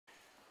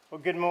Well,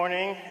 good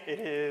morning.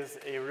 It is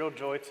a real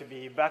joy to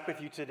be back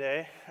with you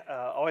today.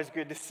 Always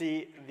good to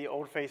see the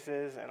old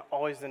faces and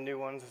always the new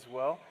ones as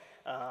well.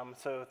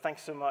 So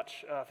thanks so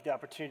much for the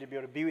opportunity to be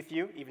able to be with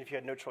you, even if you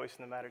had no choice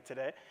in the matter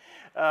today.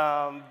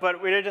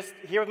 But we're just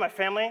here with my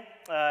family.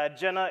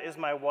 Jenna is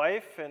my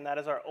wife, and that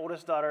is our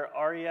oldest daughter,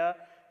 Aria,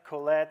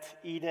 Colette,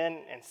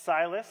 Eden, and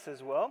Silas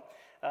as well.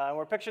 And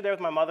we're pictured there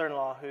with my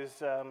mother-in-law,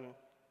 who's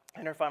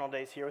in her final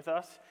days here with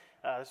us.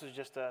 This was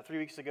just 3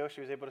 weeks ago. She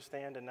was able to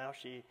stand, and now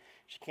she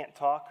can't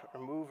talk or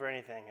move or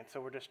anything. And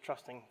so we're just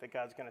trusting that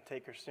God's going to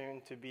take her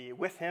soon to be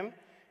with him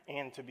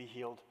and to be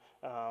healed.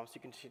 So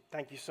you can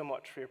thank you so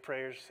much for your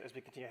prayers as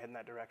we continue to head in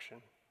that direction.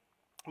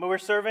 But we're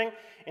serving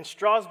in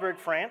Strasbourg,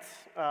 France,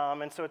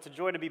 and so it's a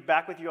joy to be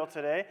back with you all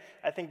today.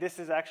 I think this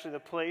is actually the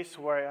place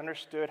where I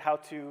understood how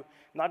to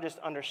not just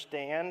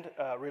understand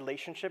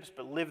relationships,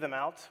 but live them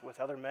out with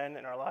other men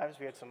in our lives.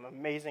 We had some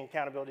amazing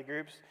accountability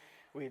groups.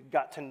 We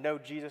got to know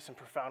Jesus in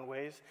profound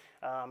ways,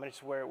 and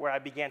it's where I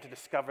began to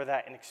discover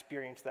that and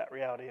experience that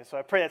reality. And so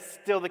I pray that's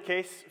still the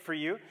case for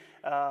you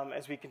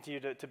as we continue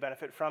to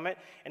benefit from it,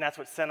 and that's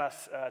what sent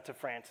us to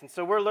France. And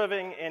so we're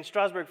living in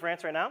Strasbourg,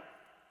 France right now.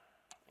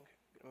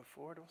 Move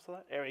forward,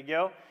 there we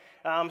go.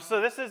 So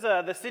this is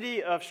the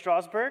city of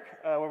Strasbourg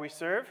where we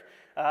serve.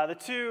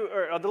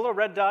 The little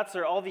red dots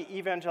are all the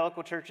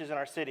evangelical churches in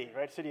our city,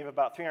 right? City of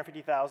about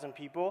 350,000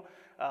 people,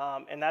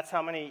 and that's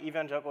how many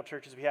evangelical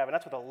churches we have, and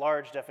that's with a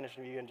large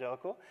definition of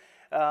evangelical.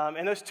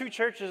 And those two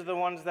churches are the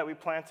ones that we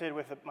planted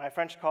with my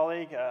French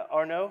colleague,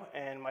 Arnaud,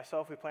 and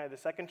myself. We planted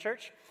the second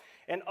church.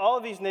 And all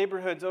of these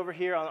neighborhoods over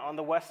here on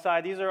the west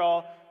side, these are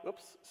all,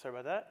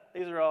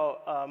 these are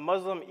all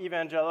Muslim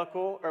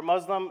evangelical, or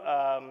Muslim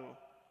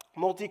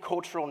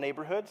multicultural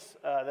neighborhoods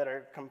that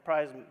are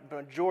comprised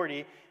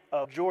majority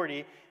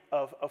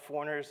of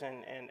foreigners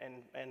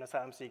and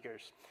asylum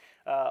seekers.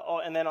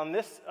 And then on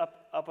this,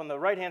 up on the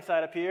right-hand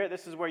side up here,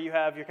 this is where you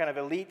have your kind of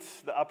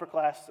elites, the upper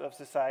class of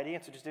society.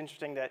 And so just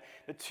interesting that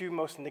the two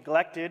most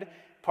neglected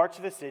parts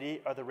of the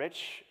city are the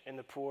rich and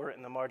the poor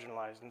and the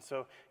marginalized. And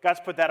so God's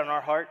put that on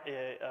our heart,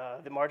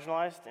 the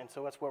marginalized, and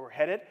so that's where we're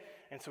headed.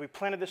 And so we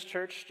planted this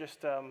church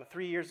just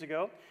 3 years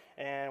ago,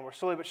 and we're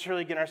slowly but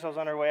surely getting ourselves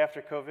on our way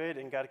after COVID,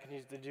 and God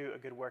continues to do a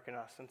good work in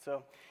us. And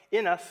so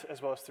in us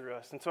as well as through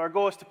us. And so our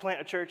goal is to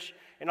plant a church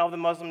in all the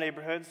Muslim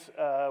neighborhoods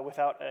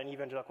without an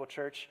evangelical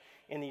church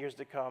in the years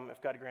to come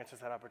if God grants us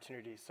that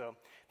opportunity. So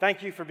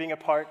thank you for being a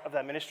part of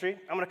that ministry.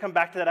 I'm going to come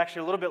back to that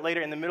actually a little bit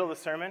later in the middle of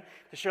the sermon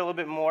to share a little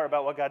bit more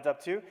about what God's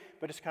up to,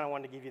 but just kind of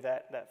wanted to give you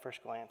that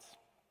first glance.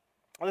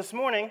 Well, this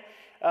morning,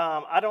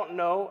 I don't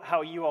know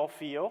how you all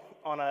feel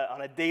on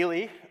a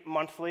daily,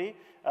 monthly,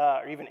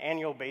 or even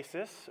annual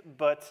basis,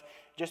 but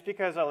just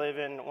because I live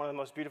in one of the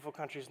most beautiful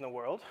countries in the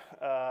world,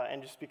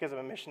 and just because I'm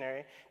a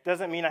missionary,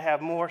 doesn't mean I have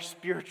more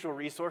spiritual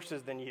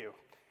resources than you,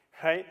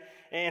 right?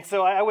 And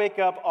so I wake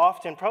up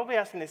often probably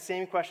asking the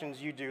same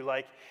questions you do,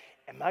 like,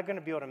 am I going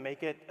to be able to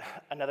make it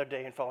another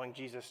day in following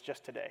Jesus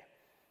just today?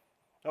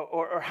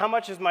 Or how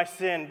much is my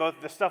sin, both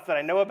the stuff that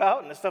I know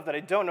about and the stuff that I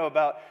don't know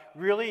about,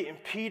 really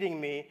impeding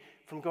me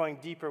from going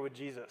deeper with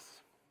Jesus?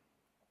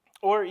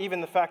 Or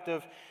even the fact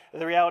of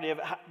the reality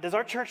of, does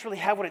our church really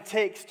have what it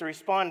takes to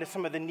respond to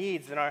some of the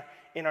needs in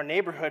our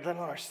neighborhood, let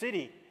alone our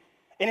city?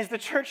 And is the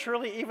church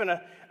really even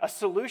a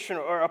solution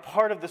or a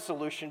part of the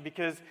solution?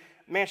 Because,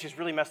 man, she's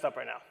really messed up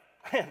right now.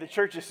 The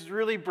church is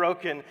really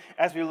broken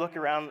as we look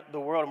around the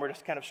world, and we're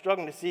just kind of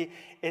struggling to see,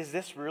 is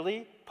this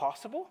really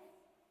possible?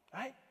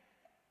 Right?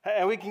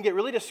 And we can get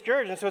really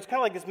discouraged, and so it's kind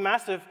of like this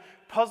massive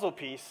puzzle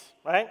piece,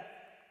 right?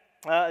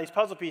 These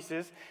puzzle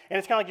pieces, and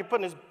it's kind of like you're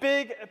putting this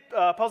big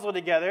puzzle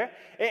together,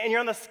 and you're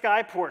on the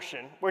sky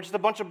portion, where it's just a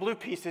bunch of blue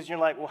pieces, and you're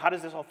like, well, how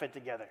does this all fit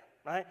together,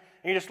 right?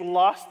 And you're just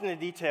lost in the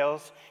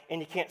details, and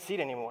you can't see it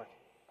anymore.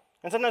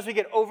 And sometimes we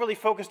get overly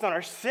focused on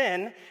our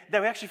sin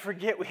that we actually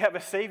forget we have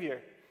a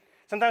Savior.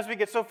 Sometimes we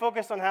get so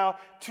focused on how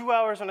 2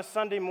 hours on a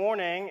Sunday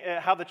morning,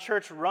 how the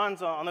church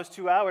runs on those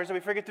 2 hours, that we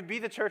forget to be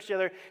the church the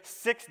other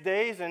 6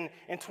 days and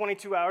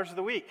 22 hours of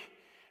the week.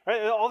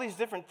 Right? All these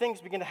different things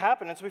begin to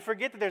happen, and so we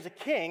forget that there's a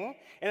king,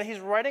 and that he's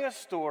writing a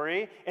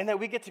story, and that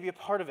we get to be a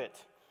part of it.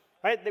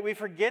 Right? That we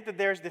forget that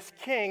there's this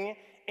king,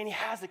 and he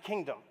has a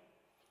kingdom.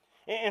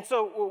 And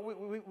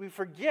so we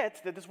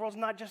forget that this world's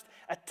not just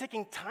a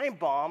ticking time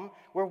bomb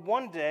where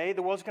one day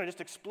the world's going to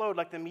just explode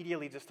like the media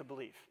leads us to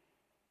believe.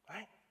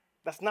 Right?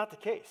 That's not the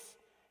case.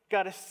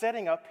 God is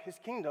setting up his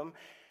kingdom,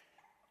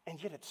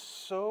 and yet it's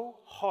so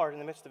hard in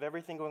the midst of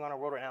everything going on in our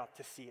world right now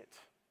to see it.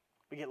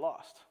 We get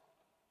lost.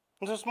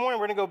 And so this morning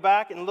we're going to go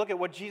back and look at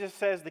what Jesus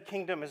says the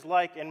kingdom is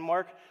like in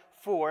Mark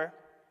 4,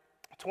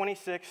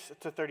 26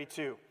 to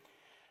 32.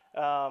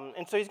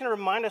 And so he's going to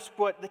remind us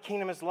what the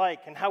kingdom is like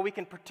and how we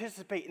can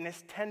participate in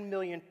this 10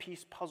 million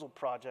piece puzzle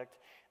project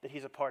that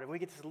he's a part of. We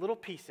get this little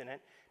piece in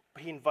it,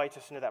 but he invites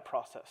us into that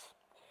process.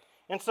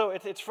 And so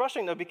it's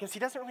frustrating, though, because he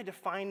doesn't really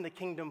define the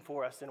kingdom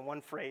for us in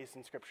one phrase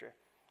in Scripture.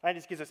 Right? He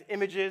just gives us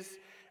images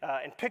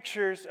and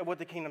pictures of what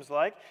the kingdom's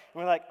like.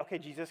 And we're like, okay,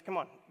 Jesus, come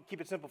on.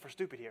 keep it simple for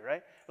stupid here,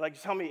 right? Like,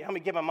 just help me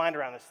get my mind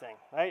around this thing,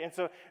 right? And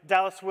so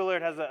Dallas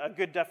Willard has a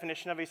good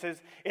definition of it. He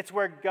says, it's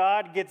where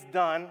God gets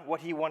done what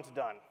he wants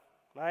done,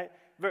 right?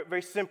 Very,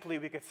 very simply,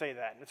 we could say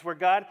that. It's where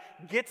God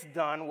gets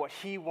done what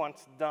he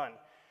wants done.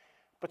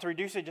 But to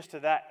reduce it just to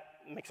that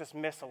makes us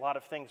miss a lot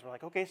of things. We're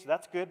like, okay, so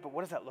that's good, but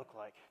what does that look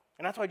like?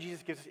 And that's why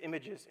Jesus gives us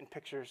images and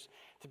pictures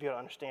to be able to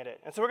understand it.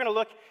 And so we're going to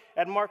look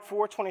at Mark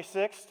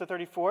 4:26 to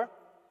 34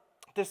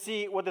 to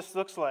see what this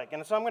looks like.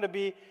 And so I'm going to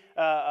be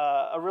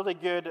a really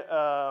good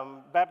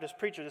Baptist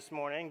preacher this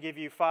morning and give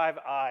you 5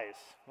 I's,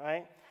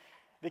 right?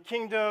 The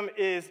kingdom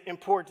is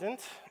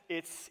important,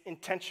 it's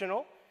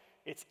intentional,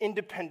 it's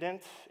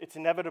independent, it's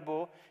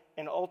inevitable,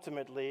 and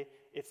ultimately,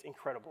 it's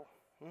incredible.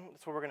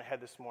 That's where we're going to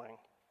head this morning.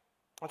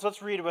 And so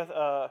let's read with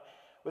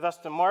us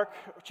to Mark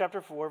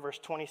chapter 4, verse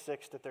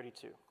 26 to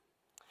 32.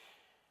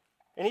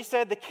 And he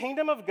said, the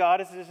kingdom of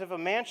God is as if a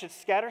man should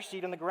scatter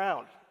seed on the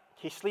ground.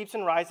 He sleeps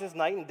and rises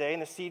night and day,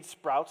 and the seed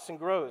sprouts and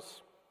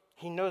grows.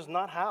 He knows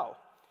not how.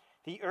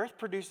 The earth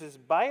produces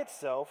by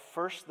itself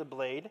first the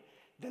blade,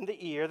 then the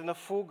ear, then the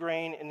full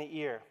grain in the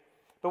ear.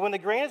 But when the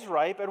grain is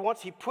ripe, at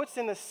once he puts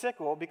in the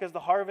sickle because the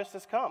harvest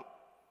has come.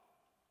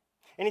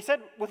 And he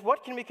said, with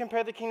what can we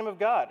compare the kingdom of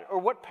God? Or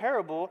what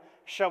parable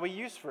shall we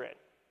use for it?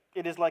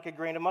 It is like a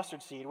grain of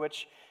mustard seed,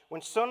 which,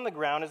 when sown in the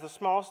ground, is the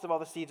smallest of all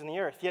the seeds in the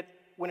earth. Yet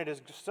when it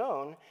is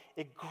sown,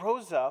 it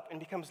grows up and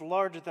becomes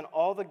larger than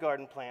all the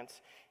garden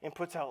plants and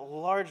puts out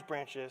large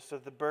branches so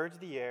that the birds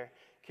of the air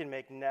can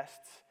make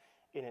nests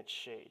in its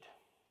shade.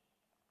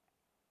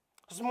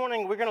 This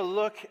morning, we're going to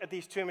look at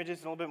these 2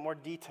 images in a little bit more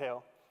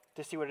detail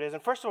to see what it is.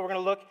 And first of all, we're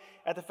going to look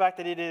at the fact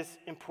that it is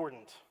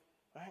important,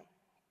 right?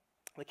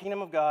 The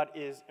kingdom of God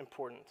is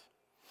important.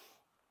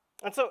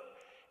 And so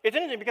it's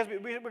interesting because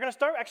we're going to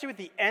start actually with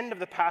the end of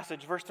the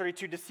passage, verse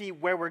 32, to see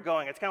where we're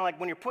going. It's kind of like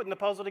when you're putting the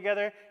puzzle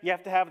together, you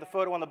have to have the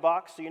photo on the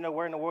box so you know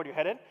where in the world you're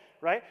headed,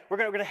 right? We're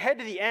going to head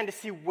to the end to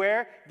see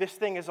where this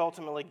thing is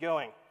ultimately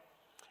going.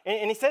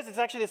 And he says it's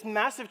actually this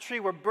massive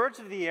tree where birds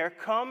of the air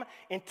come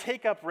and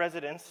take up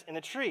residence in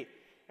the tree.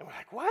 And we're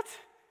like, what?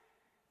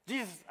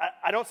 Jesus,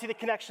 I don't see the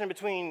connection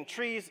between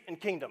trees and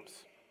kingdoms,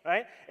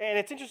 right? And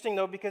it's interesting,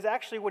 though, because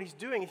actually what he's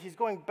doing is he's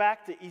going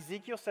back to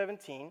Ezekiel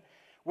 17,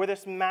 where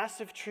this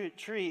massive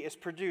tree is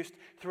produced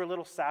through a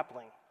little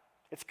sapling.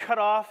 It's cut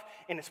off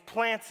and it's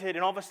planted,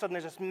 and all of a sudden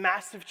there's this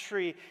massive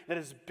tree that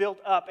is built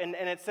up. And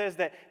it says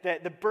that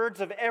the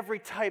birds of every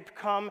type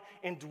come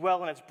and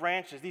dwell in its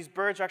branches. These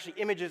birds are actually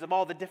images of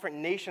all the different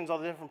nations, all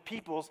the different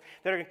peoples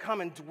that are going to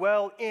come and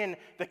dwell in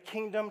the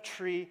kingdom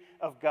tree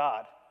of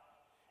God.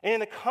 And in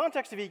the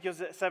context of Ezekiel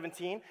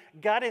 17,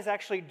 God is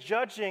actually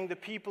judging the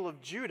people of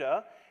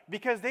Judah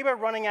because they were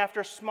running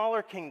after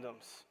smaller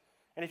kingdoms.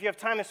 And if you have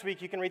time this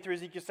week, you can read through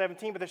Ezekiel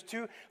 17, but there's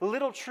 2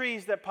 little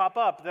trees that pop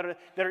up that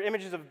are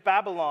images of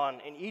Babylon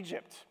and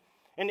Egypt.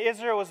 And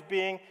Israel was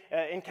being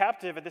in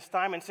captive at this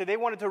time, and so they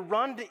wanted to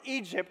run to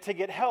Egypt to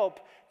get help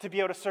to be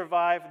able to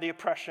survive the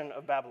oppression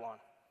of Babylon.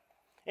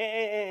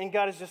 And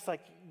God is just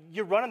like,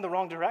 you're running the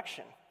wrong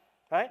direction,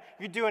 right?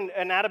 You're doing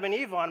an Adam and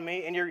Eve on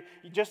me, and you're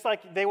just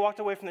like they walked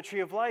away from the tree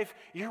of life,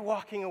 you're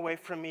walking away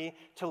from me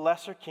to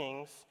lesser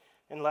kings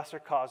and lesser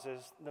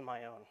causes than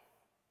my own.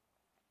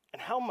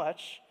 And how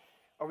much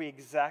are we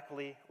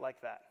exactly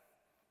like that?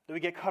 Do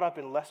we get caught up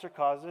in lesser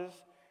causes,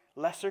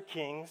 lesser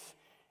kings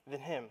than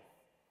him?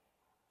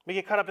 We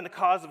get caught up in the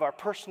cause of our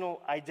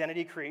personal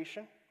identity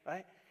creation,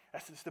 right?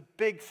 That's just the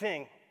big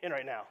thing in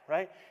right now,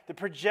 right? To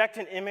project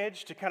an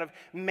image, to kind of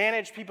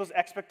manage people's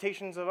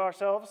expectations of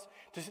ourselves,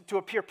 to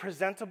appear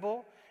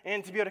presentable,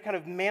 and to be able to kind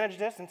of manage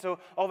this. And so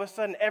all of a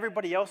sudden,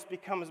 everybody else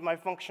becomes my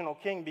functional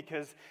king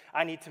because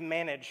I need to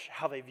manage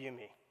how they view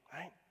me,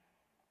 right?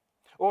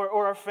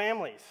 Or our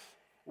families.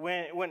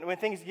 When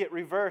things get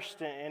reversed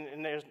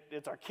and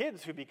it's our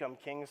kids who become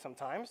kings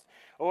sometimes,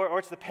 or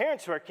it's the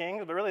parents who are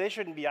kings, but really they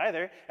shouldn't be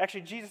either.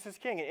 Actually, Jesus is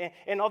king.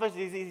 And all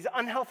these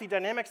unhealthy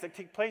dynamics that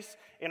take place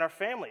in our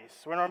families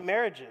or in our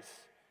marriages,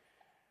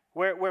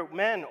 where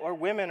men or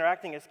women are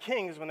acting as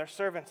kings when they're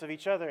servants of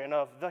each other and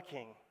of the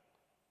king.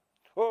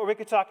 Or we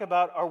could talk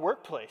about our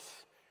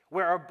workplace,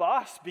 where our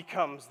boss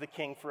becomes the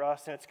king for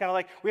us, and it's kind of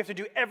like we have to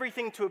do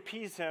everything to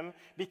appease him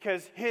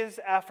because his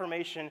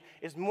affirmation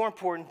is more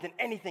important than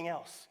anything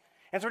else.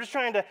 And so we're just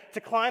trying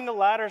to climb the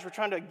ladders, we're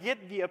trying to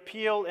get the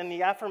appeal and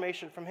the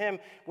affirmation from him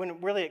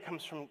when really it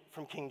comes from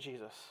King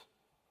Jesus.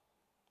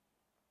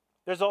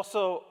 There's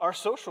also our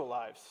social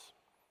lives,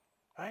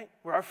 right?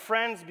 Where our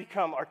friends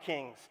become our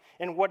kings,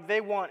 and what they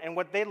want and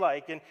what they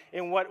like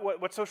and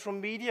what social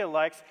media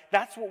likes,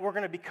 that's what we're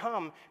going to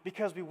become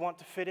because we want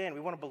to fit in, we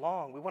want to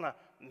belong, we want to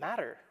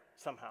matter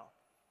somehow.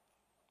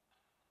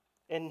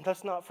 And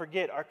let's not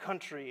forget our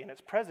country and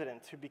its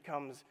president who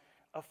becomes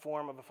a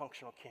form of a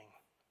functional king,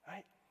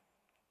 right?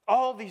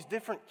 All these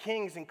different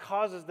kings and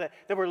causes that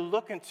we're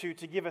looking to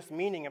give us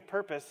meaning and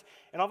purpose,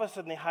 and all of a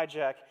sudden they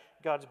hijack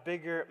God's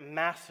bigger,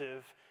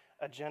 massive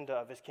agenda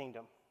of his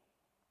kingdom.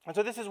 And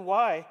so this is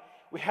why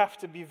we have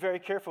to be very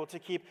careful to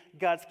keep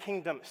God's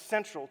kingdom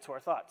central to our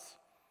thoughts.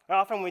 And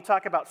often when we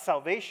talk about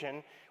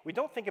salvation, we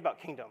don't think about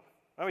kingdom.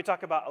 Right? We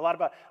talk a lot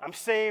about, I'm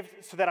saved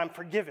so that I'm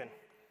forgiven,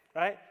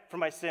 right, for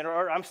my sin.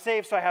 Or I'm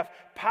saved so I have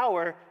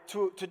power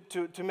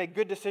to make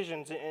good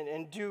decisions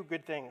and do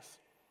good things.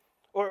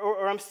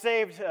 Or I'm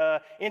saved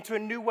into a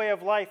new way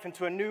of life,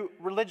 into a new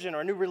religion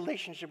or a new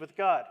relationship with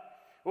God.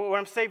 Or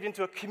I'm saved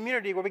into a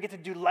community where we get to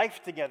do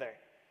life together.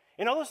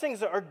 And all those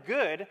things are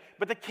good,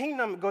 but the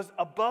kingdom goes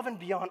above and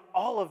beyond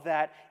all of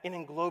that and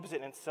englobes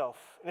it in itself.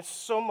 And it's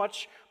so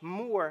much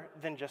more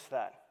than just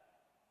that.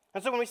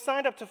 And so when we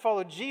signed up to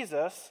follow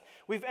Jesus,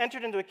 we've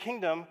entered into a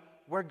kingdom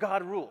where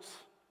God rules,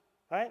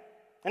 right?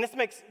 And this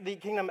makes the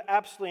kingdom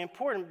absolutely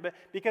important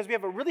because we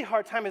have a really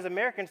hard time as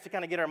Americans to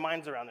kind of get our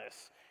minds around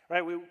this,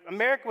 right?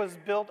 America was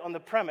built on the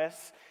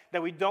premise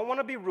that we don't want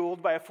to be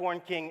ruled by a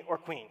foreign king or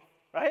queen,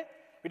 right?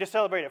 We just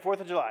celebrated 4th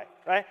of July,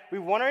 right? We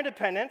want our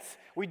independence.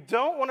 We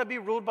don't want to be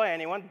ruled by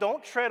anyone.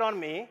 Don't tread on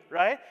me,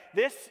 right?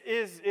 This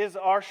is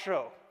our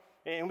show,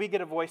 and we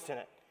get a voice in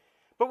it.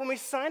 But when we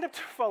signed up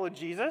to follow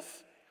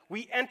Jesus,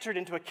 we entered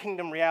into a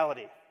kingdom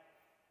reality,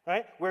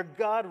 right? Where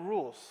God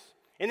rules.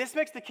 And this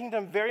makes the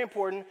kingdom very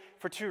important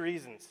for two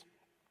reasons.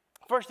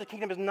 First, the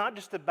kingdom is not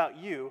just about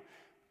you,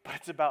 but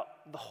it's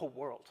about the whole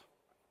world.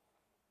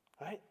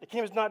 Right? The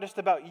kingdom is not just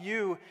about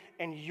you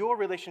and your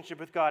relationship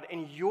with God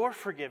and your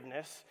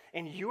forgiveness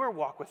and your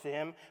walk with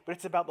Him, but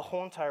it's about the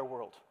whole entire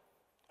world.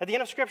 At the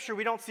end of Scripture,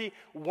 we don't see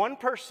one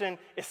person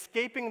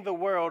escaping the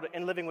world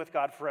and living with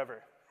God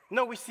forever.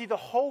 No, we see the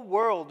whole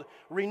world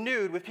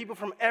renewed with people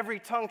from every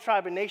tongue,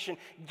 tribe, and nation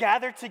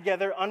gathered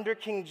together under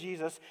King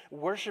Jesus,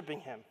 worshiping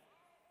Him.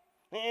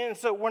 And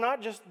so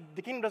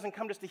the kingdom doesn't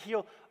come just to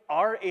heal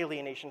our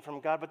alienation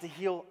from God, but to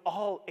heal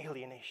all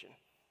alienation.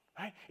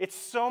 Right? It's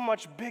so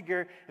much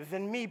bigger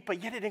than me,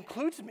 but yet it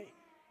includes me.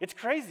 It's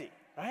crazy,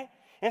 right?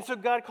 And so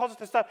God calls us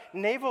to stop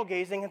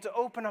navel-gazing and to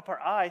open up our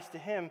eyes to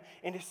Him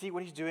and to see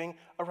what He's doing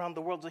around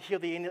the world, to heal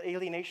the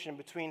alienation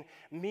between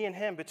me and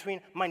Him,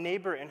 between my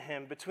neighbor and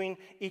Him, between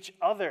each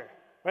other,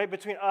 right?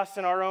 Between us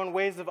and our own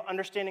ways of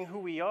understanding who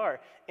we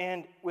are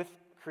and with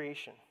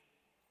creation.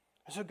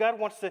 And so God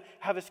wants to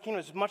have His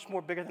kingdom that's much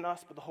more bigger than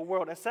us, but the whole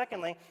world. And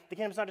secondly, the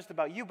kingdom is not just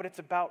about you, but it's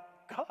about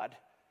God.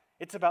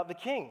 It's about the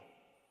King.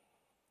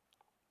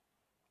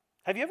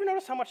 Have you ever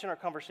noticed how much in our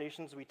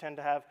conversations we tend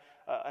to have,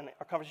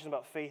 our conversations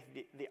about faith,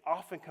 they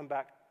often come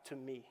back to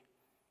me.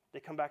 They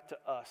come back to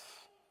us.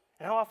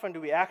 And how often do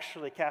we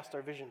actually cast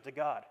our vision to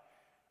God?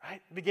 Right?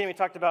 At the beginning we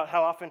talked about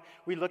how often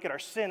we look at our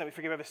sin and we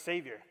forget we have a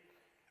Savior.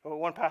 Well,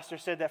 one pastor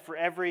said that for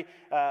every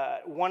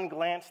one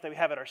glance that we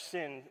have at our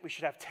sin, we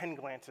should have 10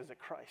 glances at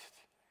Christ.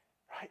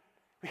 Right?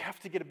 We have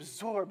to get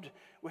absorbed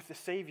with the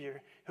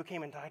Savior who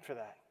came and died for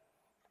that.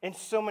 And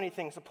so many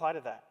things apply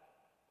to that.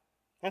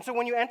 And so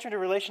when you enter into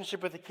a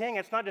relationship with the King,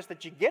 it's not just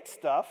that you get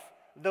stuff,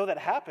 though that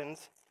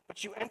happens,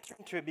 but you enter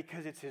into it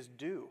because it's His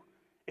due.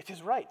 It's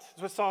His right.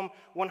 That's what Psalm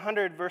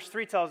 100 verse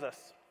 3 tells us.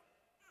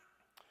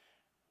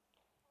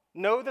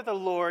 Know that the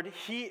Lord,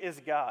 He is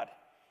God.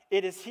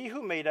 It is He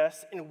who made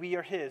us, and we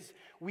are His.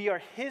 We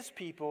are His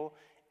people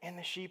and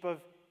the sheep of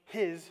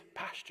His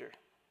pasture.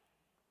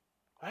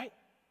 Right?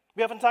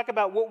 We often talk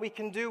about what we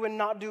can do and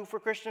not do for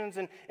Christians,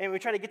 and we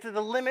try to get to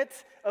the limit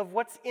of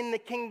what's in the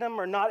kingdom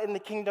or not in the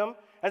kingdom,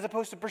 as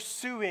opposed to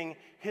pursuing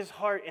His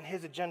heart and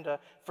His agenda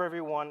for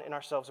everyone and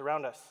ourselves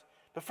around us.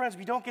 But friends,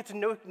 we don't get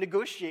to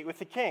negotiate with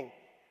the King.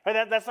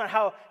 Right? That's not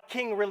how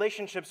king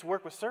relationships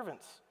work with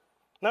servants.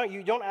 No,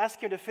 you don't ask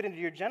Him to fit into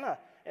your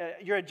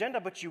agenda,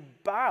 but you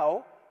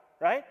bow,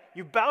 right?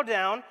 You bow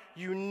down,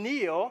 you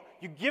kneel,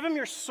 you give Him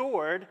your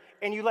sword,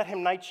 and you let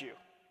Him knight you.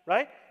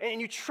 Right? And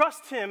you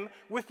trust Him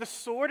with the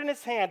sword in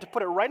His hand to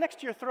put it right next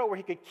to your throat where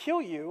He could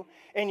kill you,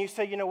 and you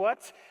say, you know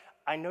what?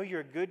 I know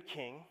you're a good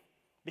king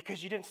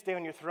because you didn't stay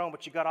on your throne,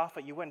 but you got off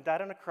it. You went and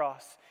died on a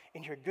cross,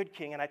 and you're a good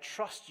king, and I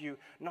trust you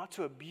not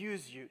to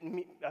abuse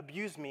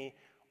me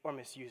or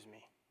misuse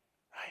me.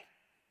 Right?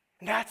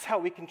 And that's how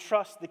we can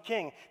trust the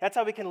King. That's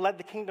how we can let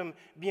the kingdom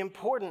be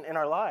important in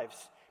our lives,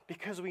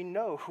 because we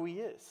know who He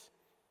is.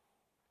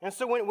 And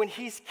so when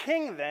He's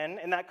king then,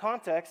 in that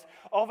context,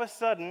 all of a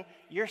sudden,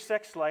 your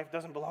sex life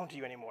doesn't belong to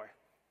you anymore.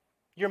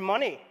 Your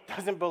money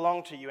doesn't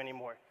belong to you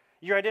anymore.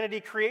 Your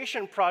identity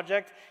creation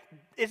project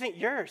isn't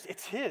yours,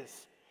 it's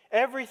His.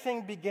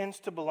 Everything begins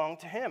to belong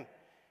to Him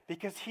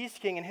because He's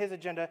king and His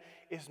agenda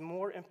is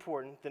more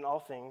important than all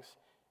things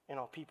and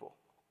all people.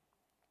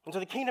 And so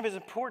the kingdom is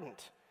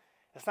important.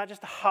 It's not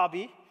just a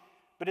hobby,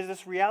 but it's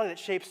this reality that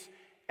shapes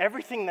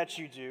everything that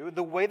you do,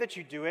 the way that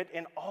you do it,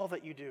 and all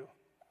that you do.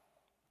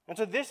 And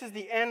so this is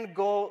the end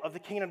goal of the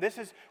kingdom. This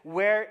is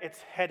where it's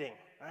heading,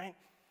 right?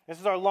 This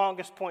is our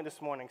longest point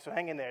this morning, so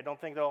hang in there. Don't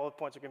think that all the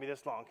points are going to be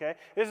this long, okay?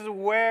 This is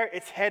where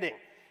it's heading.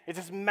 It's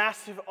this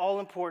massive,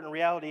 all-important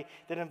reality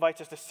that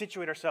invites us to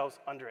situate ourselves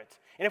under it.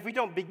 And if we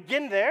don't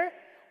begin there,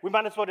 we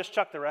might as well just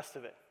chuck the rest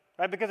of it,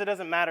 right? Because it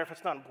doesn't matter if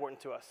it's not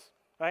important to us,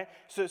 right?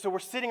 So we're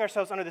sitting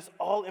ourselves under this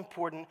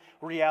all-important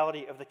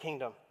reality of the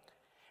kingdom.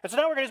 And so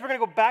now we're going to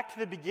go back to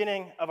the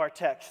beginning of our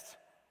text.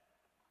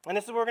 And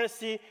this is where we're going to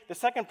see the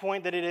second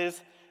point, that it is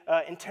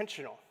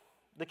intentional.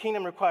 The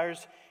kingdom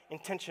requires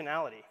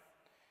intentionality.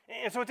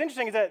 And so what's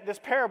interesting is that this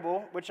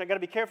parable, which I got to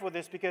be careful with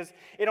this because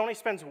it only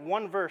spends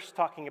one verse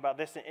talking about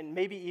this, and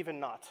maybe even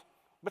not.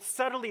 But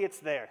subtly it's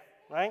there,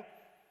 right?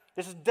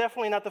 This is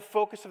definitely not the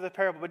focus of the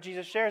parable, but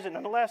Jesus shares it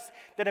nonetheless,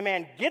 that a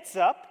man gets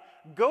up,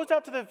 goes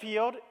out to the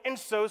field, and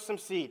sows some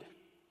seed.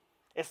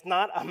 It's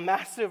not a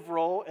massive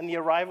role in the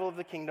arrival of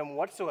the kingdom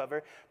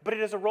whatsoever, but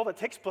it is a role that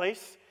takes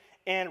place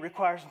and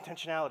requires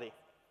intentionality.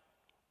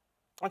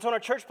 And so on our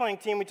church planning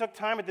team, we took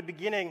time at the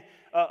beginning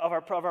of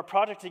our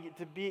project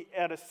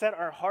to set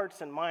our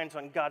hearts and minds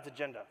on God's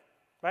agenda.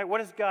 Right?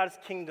 What is God's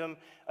kingdom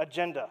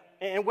agenda?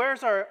 And where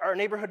is our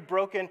neighborhood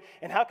broken?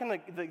 And how can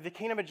the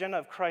kingdom agenda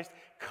of Christ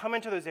come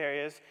into those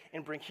areas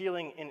and bring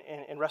healing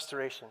and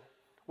restoration?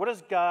 What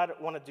does God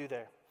want to do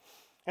there?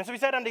 And so we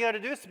sat down together to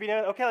do this, to be,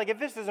 okay, like if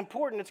this is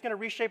important, it's going to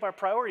reshape our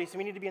priorities, so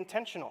we need to be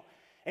intentional.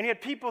 And you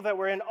had people that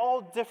were in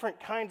all different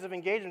kinds of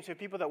engagements. You had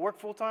people that work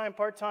full-time,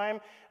 part-time,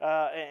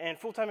 and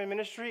full-time in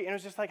ministry. And it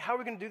was just like, how are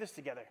we going to do this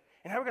together?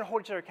 And how are we going to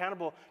hold each other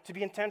accountable to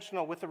be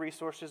intentional with the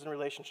resources and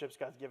relationships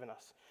God's given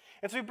us?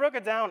 And so we broke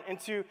it down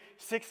into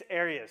 6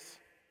 areas.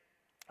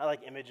 I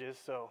like images,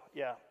 so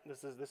yeah,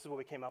 this is what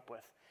we came up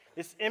with.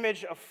 This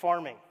image of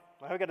farming.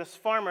 Right? We got this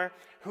farmer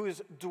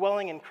who's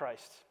dwelling in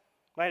Christ.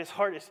 Right? His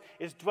heart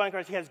is dwelling in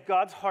Christ. He has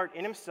God's heart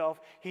in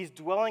himself. He's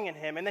dwelling in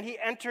him. And then he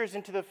enters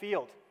into the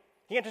field.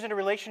 He enters into a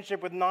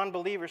relationship with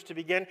non-believers to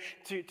begin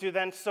to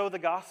then sow the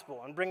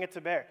gospel and bring it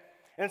to bear.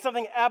 And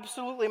something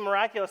absolutely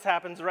miraculous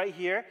happens right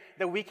here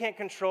that we can't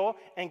control,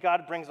 and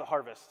God brings a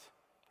harvest.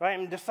 Right?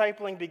 And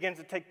discipling begins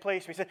to take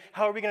place. We said,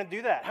 how are we going to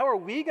do that? How are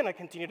we going to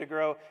continue to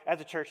grow as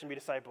a church and be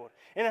discipled?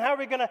 And then how are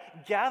we going to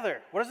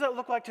gather? What does that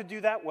look like to do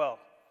that well?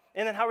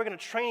 And then how are we going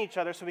to train each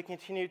other so we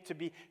continue to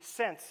be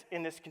sent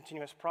in this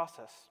continuous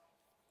process?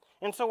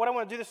 And so what I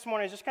want to do this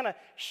morning is just kind of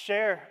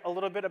share a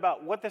little bit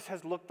about what this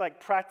has looked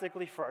like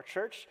practically for our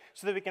church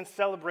so that we can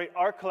celebrate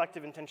our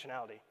collective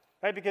intentionality,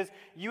 right? Because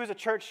you as a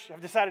church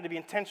have decided to be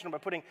intentional by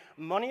putting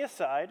money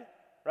aside,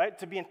 right,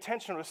 to be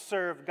intentional to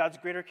serve God's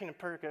greater kingdom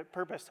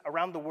purpose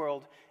around the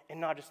world and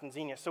not just in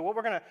Xenia. So what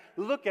we're going to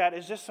look at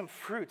is just some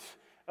fruit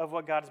of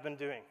what God's been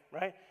doing,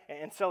 right,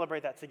 and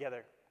celebrate that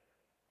together.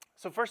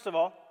 So first of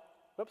all,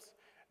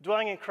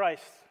 dwelling in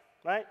Christ,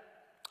 right?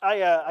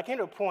 I came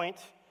to a point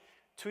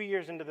 2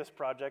 years into this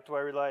project where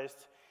I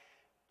realized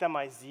that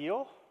my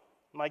zeal,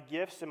 my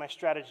gifts, and my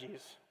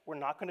strategies were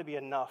not going to be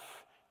enough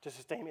to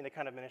sustain me in the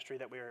kind of ministry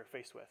that we were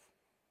faced with,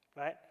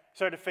 right?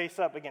 Started to face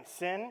up against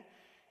sin,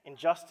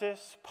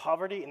 injustice,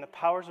 poverty, and the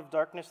powers of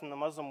darkness in the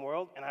Muslim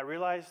world, and I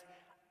realized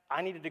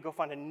I needed to go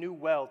find a new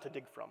well to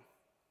dig from,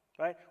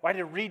 right? Or I had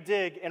to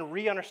re-dig and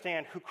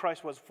re-understand who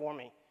Christ was for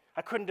me.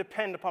 I couldn't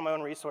depend upon my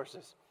own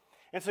resources.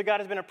 And so God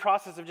has been a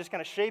process of just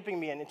kind of shaping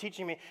me and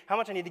teaching me how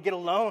much I need to get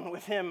alone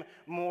with him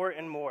more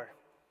and more.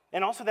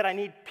 And also that I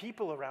need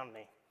people around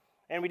me.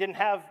 And we didn't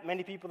have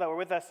many people that were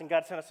with us, and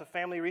God sent us a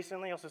family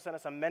recently. He also sent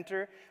us a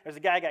mentor. There's a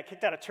guy who got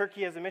kicked out of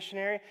Turkey as a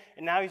missionary,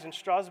 and now he's in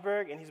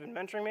Strasbourg, and he's been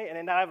mentoring me. And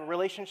then now I have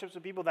relationships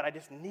with people that I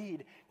just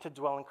need to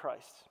dwell in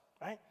Christ,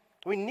 right?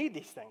 We need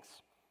these things.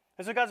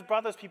 And so God's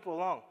brought those people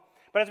along.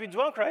 But as we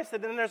dwell in Christ,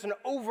 then there's an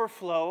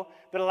overflow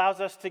that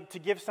allows us to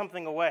give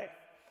something away.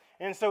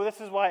 And so this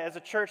is why, as a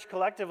church,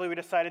 collectively, we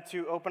decided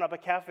to open up a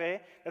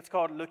cafe that's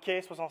called Le Quai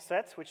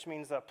 67, which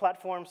means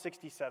Platform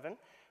 67.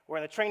 We're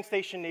in the train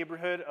station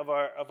neighborhood of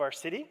our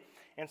city.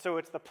 And so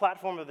it's the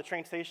platform of the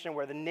train station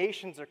where the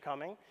nations are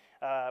coming.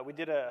 We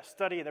did a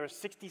study, and there were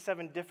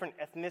 67 different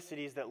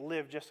ethnicities that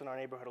live just in our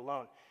neighborhood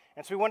alone.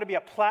 And so we wanted to be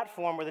a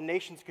platform where the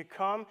nations could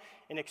come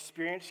and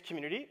experience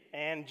community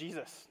and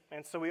Jesus.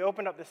 And so we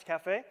opened up this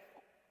cafe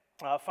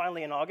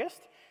finally in August.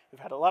 We've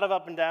had a lot of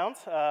up and downs,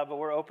 but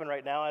we're open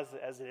right now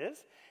as it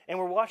is. And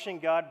we're watching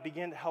God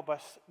begin to help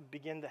us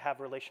begin to have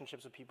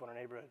relationships with people in our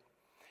neighborhood.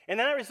 And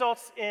then that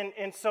results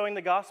in sowing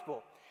the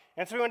gospel.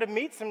 And so we wanted to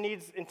meet some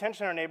needs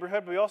intentionally in our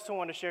neighborhood, but we also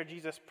wanted to share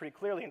Jesus pretty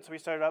clearly. And so we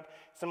started up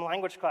some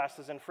language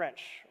classes in French.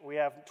 We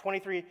have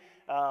 23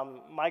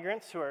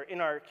 migrants who are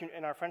in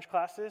our French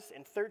classes,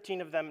 and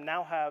 13 of them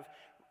now have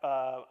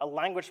a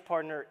language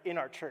partner in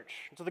our church.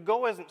 And so the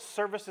goal isn't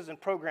services and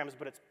programs,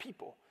 but it's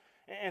people.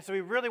 And so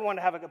we really wanted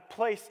to have a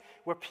place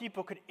where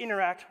people could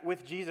interact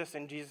with Jesus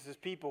and Jesus'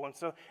 people. And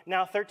so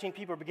now 13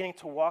 people are beginning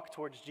to walk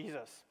towards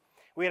Jesus.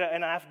 We had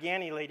an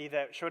Afghani lady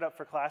that showed up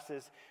for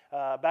classes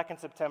back in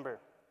September.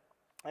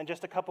 And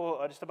just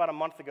about a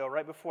month ago,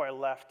 right before I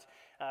left,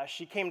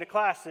 she came to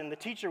class, and the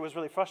teacher was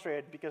really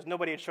frustrated because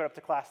nobody had showed up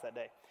to class that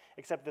day,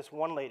 except this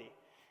one lady.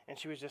 And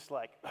she was just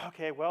like,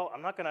 okay, well,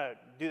 I'm not going to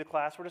do the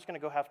class. We're just going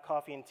to go have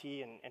coffee and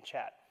tea and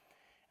chat.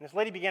 And this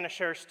lady began to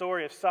share a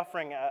story of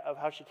suffering, of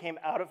how she came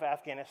out of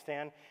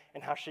Afghanistan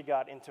and how she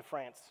got into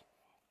France.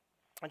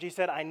 And she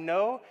said, I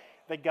know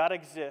that God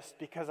exists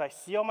because I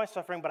see all my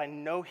suffering, but I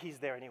know he's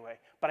there anyway.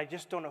 But I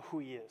just don't know who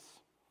he is.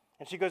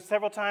 And she goes,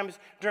 several times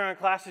during our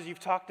classes, you've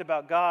talked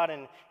about God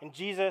and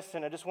Jesus,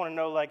 and I just want to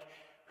know, like,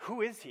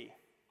 who is he?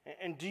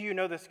 And do you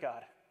know this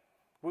God?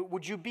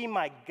 Would you be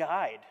my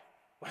guide?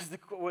 Was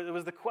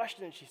the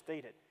question that she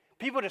stated.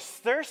 People are just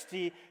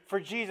thirsty for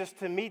Jesus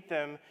to meet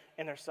them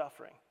in their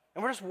suffering.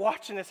 And we're just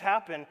watching this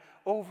happen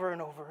over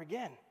and over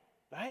again,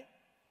 right?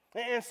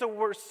 And so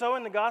we're so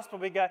in the gospel.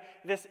 We got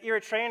this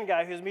Eritrean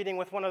guy who's meeting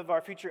with one of our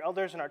future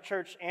elders in our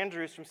church,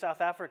 Andrews from South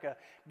Africa,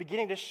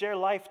 beginning to share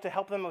life to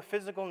help them with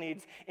physical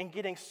needs and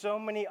getting so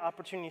many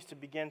opportunities to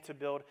begin to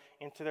build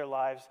into their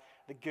lives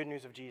the good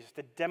news of Jesus,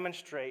 to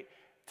demonstrate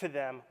to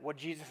them what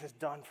Jesus has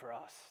done for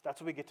us.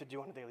 That's what we get to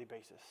do on a daily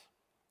basis,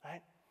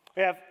 right?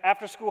 We have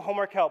after-school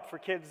homework help for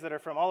kids that are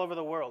from all over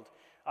the world,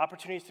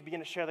 opportunities to begin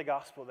to share the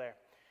gospel there.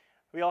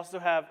 We also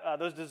have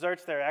those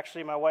desserts there.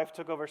 Actually, my wife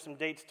took over some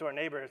dates to our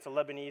neighbor. It's a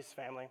Lebanese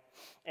family,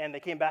 and they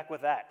came back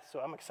with that. So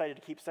I'm excited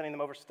to keep sending them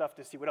over stuff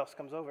to see what else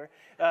comes over.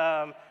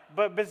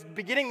 But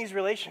beginning these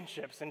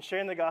relationships and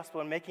sharing the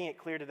gospel and making it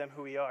clear to them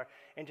who we are,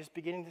 and just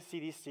beginning to see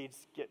these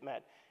seeds get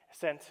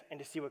sent, and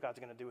to see what God's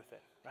going to do with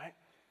it, right?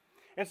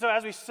 And so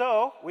as we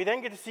sow, we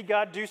then get to see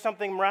God do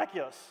something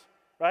miraculous,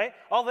 right?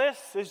 All this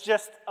is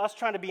just us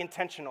trying to be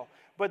intentional.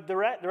 But the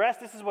rest,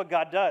 this is what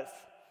God does.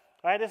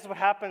 Right, this is what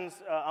happens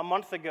a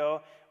month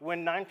ago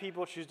when 9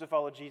 people choose to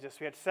follow Jesus.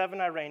 We had 7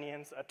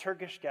 Iranians, a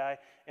Turkish guy,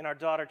 and our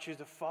daughter choose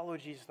to follow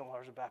Jesus in the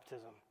waters of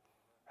baptism.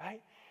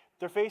 Right?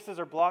 Their faces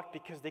are blocked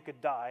because they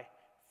could die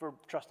for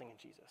trusting in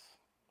Jesus.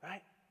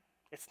 Right?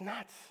 It's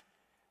nuts.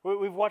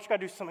 We've watched God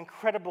do some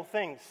incredible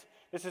things.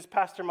 This is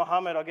Pastor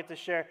Muhammad. I'll get to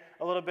share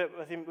a little bit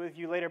with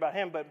you later about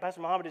him, but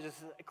Pastor Muhammad is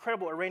this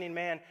incredible Iranian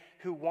man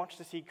who wants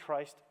to see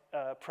Christ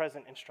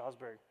present in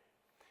Strasbourg.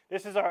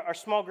 This is our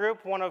small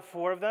group, one of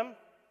 4 of them.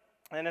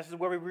 And this is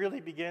where we really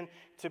begin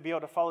to be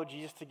able to follow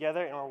Jesus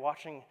together, and we're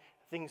watching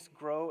things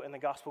grow and the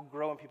gospel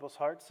grow in people's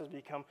hearts as we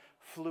become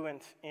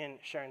fluent in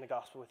sharing the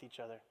gospel with each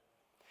other.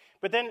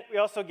 But then we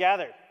also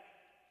gather.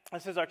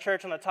 This is our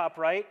church on the top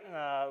right.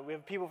 We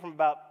have people from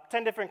about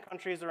 10 different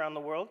countries around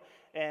the world,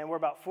 and we're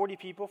about 40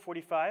 people,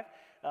 45.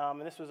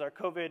 And this was our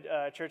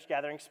COVID church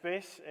gathering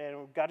space,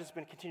 and God has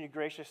been continually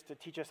gracious to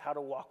teach us how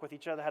to walk with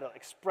each other, how to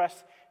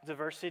express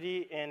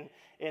diversity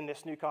in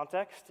this new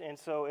context, and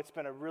so it's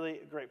been a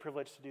really great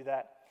privilege to do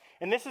that.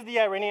 And this is the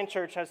Iranian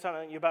church I was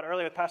telling you about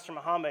earlier with Pastor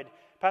Muhammad.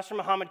 Pastor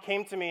Muhammad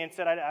came to me and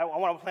said, I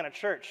want to plant a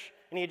church,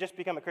 and he had just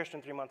become a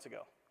Christian 3 months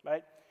ago,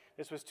 right?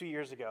 This was 2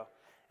 years ago.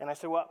 And I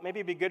said, well,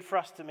 maybe it'd be good for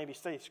us to maybe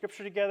study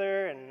scripture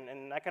together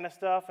and that kind of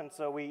stuff. And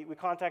so we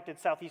contacted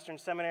Southeastern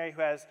Seminary,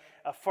 who has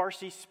a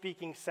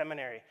Farsi-speaking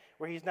seminary,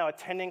 where he's now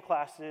attending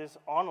classes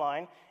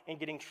online and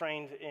getting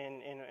trained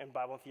in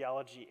Bible and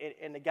theology.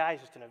 And the guy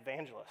is just an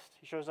evangelist.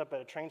 He shows up at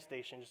a train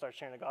station, just starts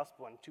sharing the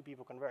gospel, and 2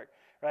 people convert,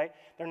 right?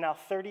 There are now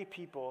 30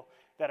 people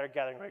that are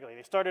gathering regularly.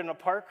 They started in a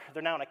park.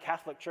 They're now in a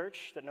Catholic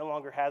church that no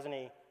longer has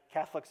any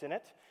Catholics in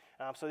it.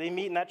 So they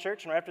meet in that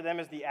church, and right after them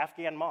is the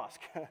Afghan mosque.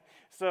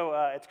 So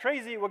it's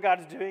crazy what God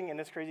is doing in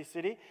this crazy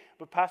city,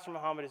 but Pastor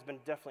Muhammad has been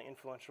definitely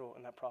influential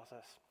in that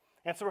process.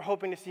 And so we're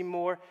hoping to see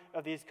more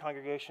of these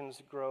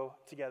congregations grow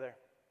together.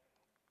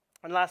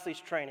 And lastly is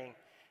training.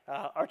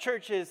 Our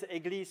church is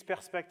Église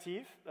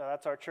Perspective.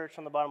 That's our church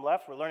on the bottom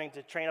left. We're learning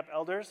to train up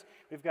elders.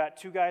 We've got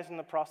 2 guys in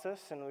the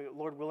process, and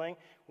Lord willing,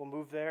 we'll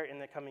move there in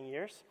the coming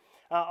years.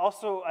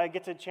 Also, I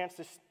get the chance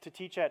to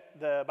teach at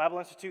the Bible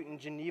Institute in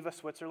Geneva,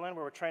 Switzerland,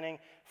 where we're training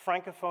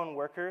Francophone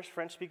workers,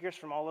 French speakers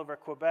from all over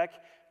Quebec,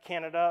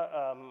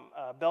 Canada,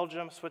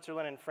 Belgium,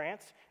 Switzerland, and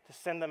France, to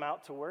send them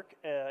out to work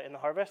in the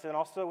harvest. And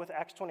also with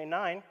Acts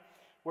 29,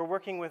 we're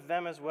working with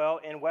them as well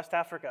in West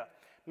Africa.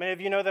 Many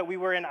of you know that we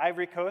were in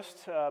Ivory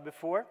Coast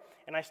before,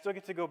 and I still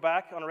get to go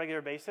back on a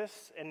regular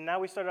basis. And now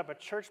we started up a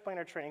church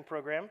planner training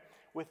program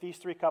with these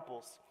 3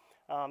 couples.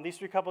 These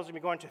 3 couples are going to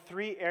be going to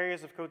 3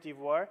 areas of Côte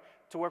d'Ivoire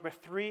to work with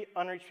 3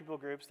 unreached people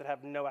groups that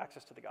have no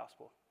access to the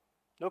gospel.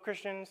 No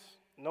Christians,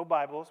 no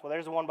Bibles. Well,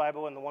 there's the 1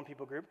 Bible in the 1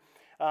 people group,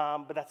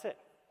 but that's it,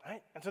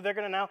 right? And so they're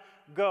going to now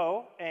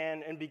go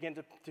and begin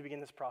to begin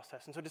this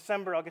process. And so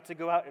December, I'll get to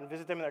go out and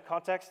visit them in their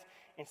context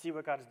and see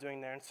what God is doing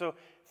there. And so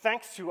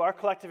thanks to our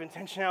collective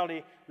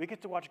intentionality, we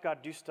get to watch God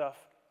do stuff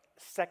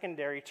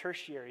secondary,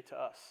 tertiary to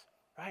us,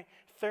 right?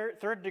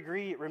 Third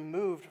degree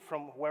removed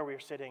from where we are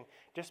sitting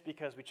just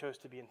because we chose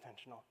to be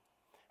intentional.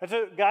 And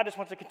so God just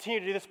wants to continue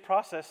to do this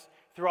process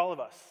through all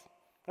of us.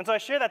 And so I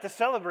share that to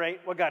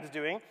celebrate what God is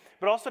doing,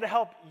 but also to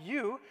help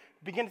you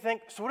begin to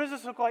think, so what does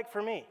this look like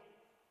for me?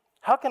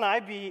 How can I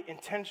be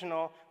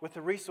intentional with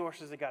the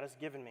resources that God has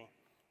given me,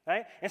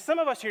 right? And some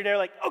of us here today are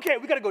like, okay,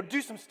 we got to go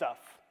do some stuff,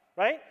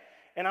 right?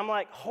 And I'm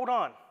like, hold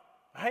on,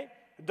 right?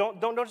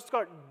 Don't just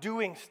start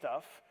doing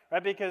stuff,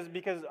 right? Because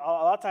a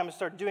lot of times we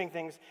start doing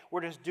things,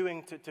 we're just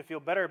doing to feel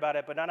better about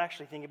it, but not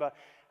actually thinking about,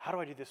 how do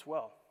I do this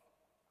well?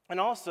 And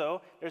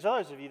also, there's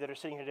others of you that are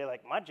sitting here today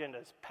like, my agenda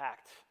is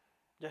packed.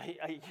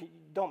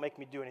 Don't make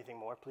me do anything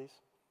more, please,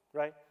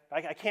 right?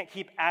 I can't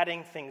keep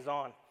adding things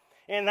on.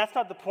 And that's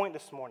not the point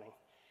this morning.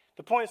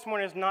 The point this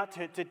morning is not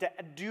to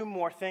do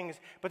more things,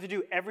 but to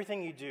do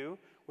everything you do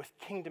with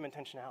kingdom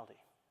intentionality,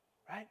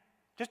 right?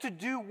 Just to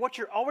do what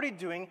you're already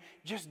doing,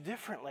 just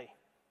differently.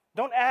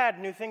 Don't add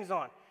new things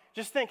on.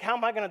 Just think, how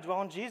am I going to dwell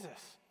on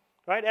Jesus,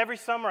 right? Every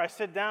summer I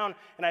sit down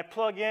and I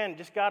plug in,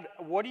 just God,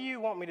 what do you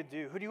want me to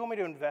do? Who do you want me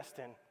to invest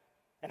in?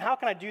 And how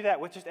can I do that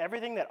with just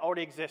everything that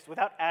already exists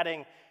without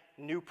adding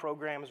new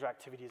programs or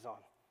activities on?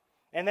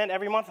 And then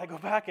every month I go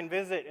back and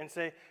visit and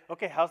say,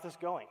 okay, how's this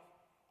going?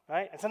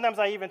 Right? And sometimes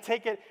I even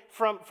take it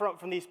from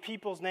these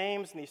people's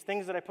names and these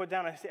things that I put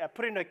down. I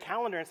put it into a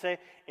calendar and say,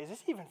 is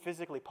this even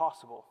physically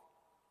possible?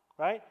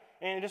 Right?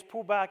 And just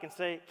pull back and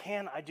say,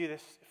 can I do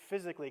this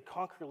physically,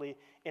 concretely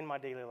in my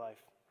daily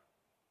life?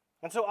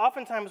 And so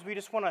oftentimes we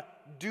just want to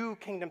do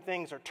kingdom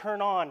things or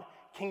turn on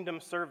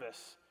kingdom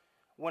service,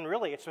 when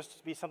really it's supposed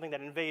to be something that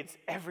invades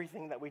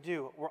everything that we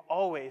do. We're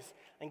always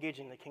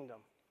engaging the kingdom.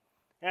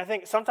 And I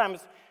think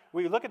sometimes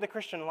we look at the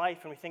Christian life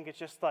and we think it's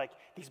just like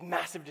these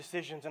massive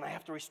decisions and I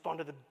have to respond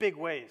to the big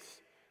ways,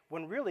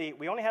 when really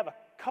we only have a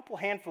couple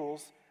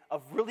handfuls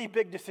of really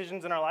big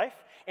decisions in our life,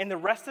 and the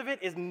rest of it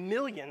is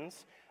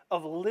millions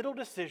of little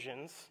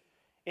decisions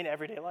in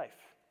everyday life.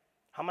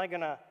 How am I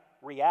going to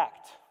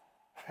react?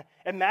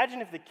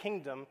 Imagine if the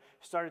kingdom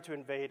started to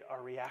invade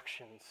our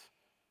reactions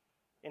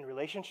in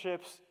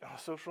relationships, on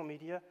social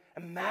media.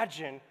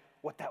 Imagine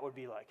what that would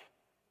be like.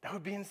 That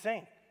would be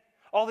insane.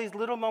 All these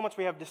little moments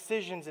we have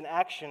decisions and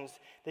actions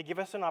that give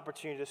us an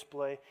opportunity to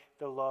display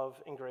the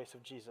love and grace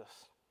of Jesus.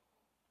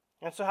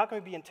 And so how can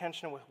we be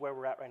intentional with where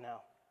we're at right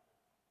now?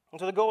 And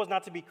so the goal is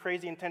not to be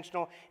crazy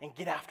intentional and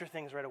get after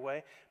things right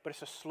away, but it's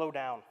to slow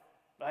down,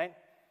 right?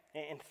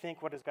 And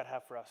think, what does God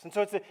have for us? And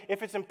so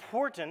if it's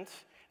important,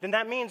 then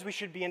that means we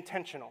should be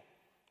intentional,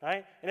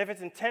 right? And if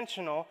it's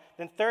intentional,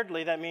 then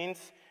thirdly, that means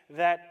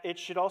that it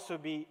should also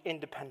be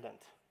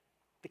independent.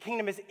 The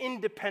kingdom is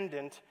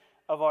independent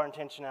of our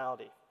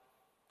intentionality.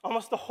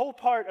 Almost the whole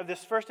part of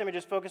this first image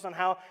is focused on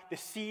how the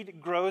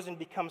seed grows and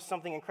becomes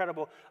something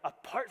incredible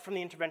apart from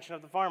the intervention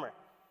of the farmer.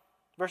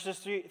 Verses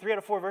 3 out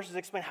of 4 verses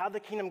explain how the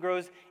kingdom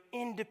grows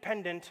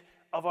independent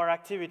of our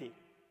activity.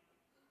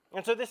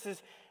 And so this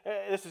is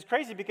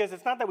crazy, because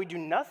it's not that we do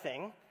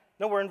nothing.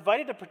 No, we're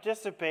invited to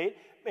participate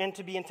and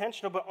to be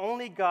intentional, but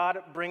only God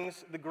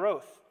brings the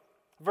growth.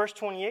 Verse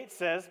 28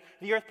 says,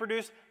 the earth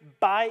produced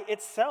by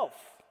itself.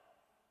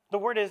 The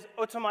word is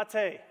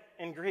automate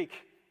in Greek,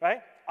 right?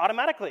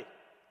 Automatically.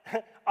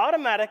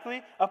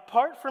 Automatically,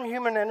 apart from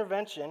human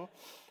intervention,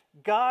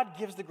 God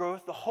gives the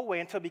growth the whole way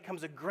until it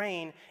becomes a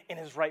grain and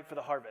is ripe for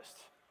the harvest.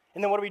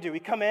 And then what do? We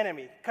come in and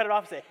we cut it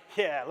off and say,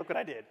 yeah, look what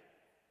I did.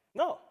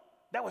 No,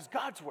 that was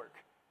God's work.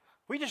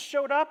 We just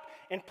showed up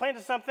and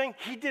planted something.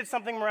 He did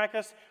something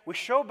miraculous. We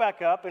show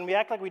back up and we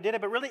act like we did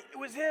it, but really it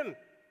was Him.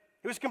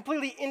 It was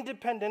completely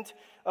independent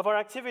of our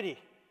activity.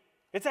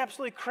 It's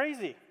absolutely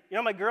crazy. You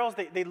know, my girls,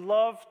 they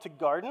love to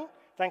garden,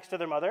 thanks to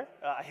their mother.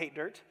 I hate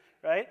dirt,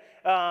 right?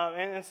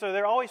 And so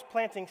they're always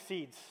planting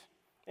seeds.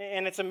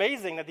 And it's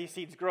amazing that these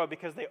seeds grow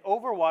because they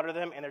overwater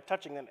them and they're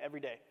touching them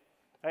every day,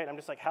 right? I'm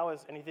just like, how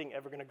is anything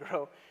ever going to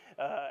grow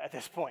at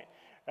this point,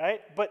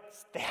 right? But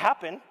they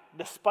happen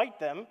despite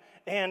them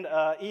and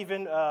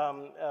even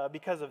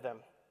because of them.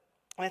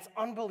 And it's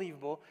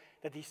unbelievable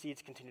that these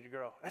seeds continue to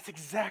grow. That's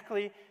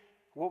exactly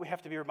what we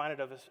have to be reminded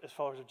of as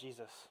followers of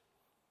Jesus.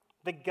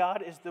 That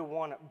God is the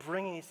one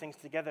bringing these things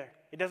together.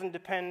 It doesn't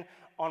depend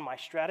on my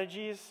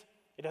strategies.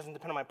 It doesn't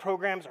depend on my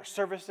programs, our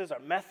services,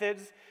 our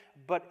methods.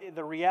 But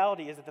the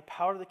reality is that the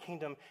power of the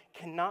kingdom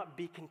cannot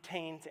be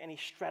contained to any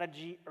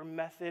strategy or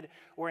method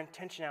or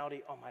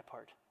intentionality on my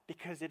part,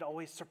 because it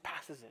always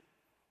surpasses it,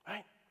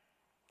 right?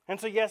 And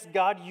so yes,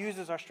 God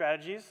uses our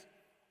strategies,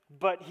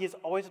 but He is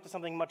always up to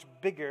something much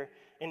bigger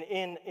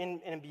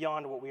and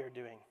beyond what we are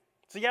doing.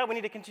 So yeah, we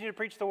need to continue to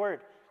preach the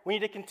word. We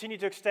need to continue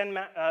to extend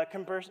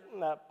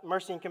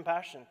mercy and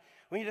compassion.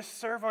 We need to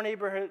serve our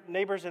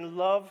neighbors and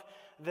love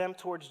them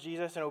towards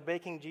Jesus and obey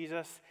King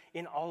Jesus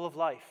in all of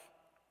life.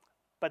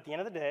 But at the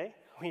end of the day,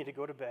 we need to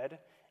go to bed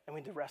and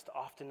we need to rest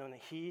often, knowing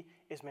that He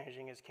is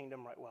managing His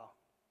kingdom right well.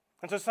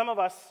 And so some of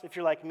us, if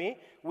you're like me,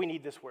 we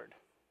need this word,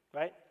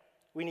 right?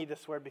 We need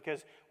this word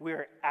because we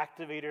are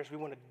activators. We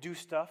want to do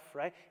stuff,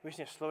 right? We just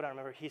need to slow down and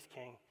remember He's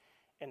king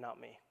and not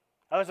me.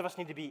 Others of us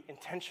need to be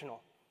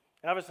intentional.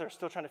 And others are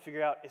still trying to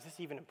figure out, is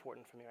this even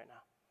important for me right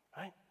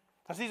now, right?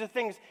 So these are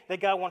things that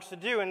God wants to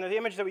do. And the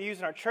image that we use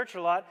in our church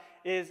a lot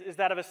is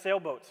that of a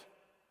sailboat.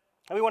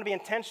 And we want to be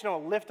intentional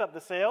and lift up the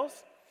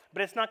sails,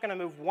 but it's not going to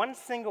move one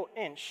single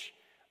inch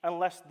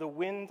unless the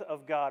wind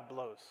of God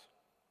blows.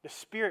 The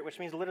Spirit, which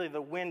means literally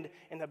the wind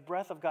and the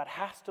breath of God,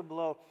 has to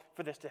blow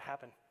for this to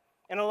happen.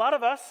 And a lot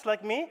of us,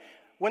 like me,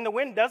 when the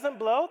wind doesn't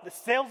blow, the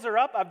sails are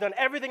up, I've done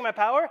everything in my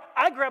power,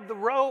 I grab the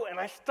row and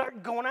I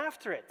start going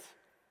after it,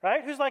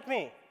 right? Who's like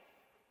me?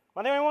 Am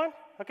I the only one?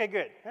 Okay,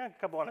 good. Yeah,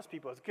 a couple honest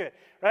people, it's good,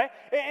 right?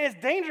 It's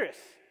dangerous.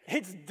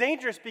 It's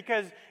dangerous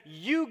because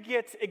you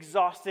get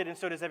exhausted and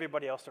so does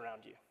everybody else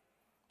around you,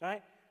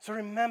 right? So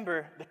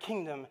remember, the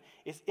kingdom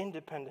is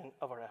independent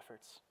of our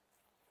efforts.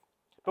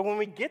 But when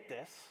we get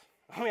this,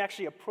 when we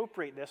actually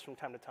appropriate this from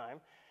time to time,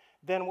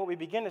 then what we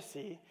begin to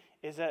see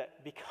is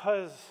that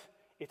because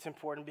it's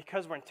important,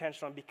 because we're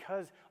intentional, and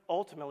because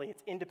ultimately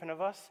it's independent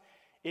of us,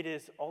 it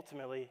is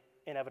ultimately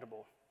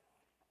inevitable,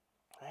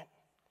 right?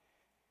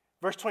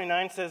 Verse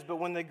 29 says, but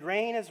when the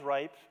grain is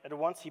ripe, at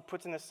once He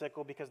puts in the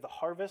sickle because the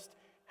harvest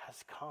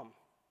has come,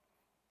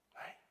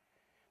 right?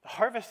 The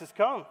harvest has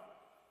come.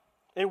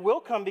 It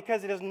will come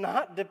because it is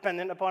not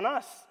dependent upon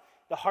us.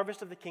 The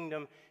harvest of the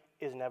kingdom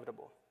is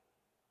inevitable.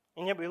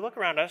 And yet we look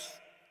around us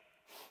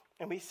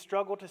and we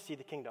struggle to see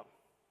the kingdom.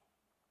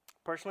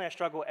 Personally, I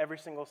struggle every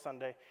single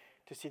Sunday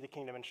to see the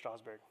kingdom in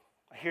Strasbourg.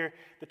 I hear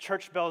the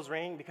church bells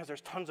ring because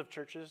there's tons of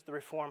churches. The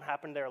reform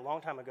happened there a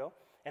long time ago,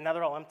 and now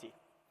they're all empty.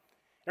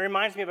 It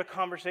reminds me of a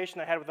conversation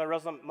I had with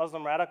a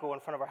Muslim radical in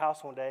front of our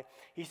house one day.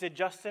 He said,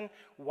 Justin,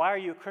 why are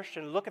you a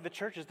Christian? Look at the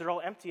churches. They're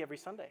all empty every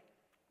Sunday,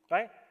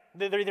 right?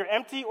 They're either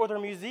empty or they're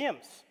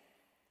museums.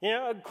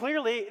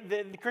 Clearly,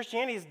 the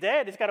Christianity is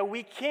dead. It's got a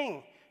weak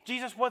king.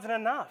 Jesus wasn't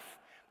enough.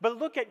 But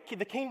look at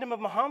the kingdom of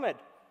Muhammad.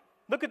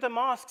 Look at the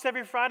mosques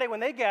every Friday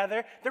when they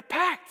gather. They're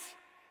packed.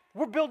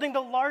 We're building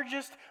the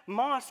largest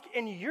mosque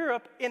in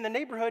Europe in the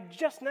neighborhood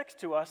just next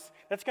to us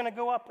that's going to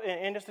go up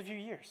in just a few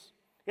years.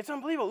 It's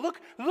unbelievable.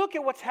 Look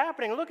at what's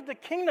happening. Look at the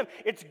kingdom.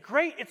 It's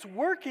great. It's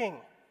working.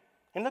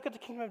 And look at the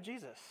kingdom of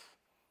Jesus.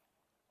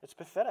 It's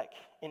pathetic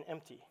and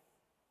empty.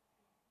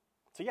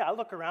 So yeah, I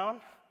look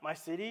around my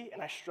city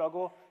and I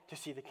struggle to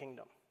see the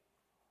kingdom.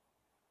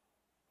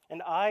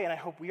 And I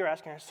hope we are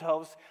asking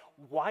ourselves,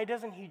 why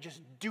doesn't he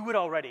just do it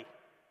already?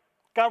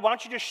 God, why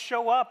don't you just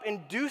show up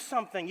and do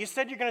something? You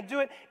said you're going to do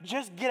it.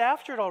 Just get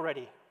after it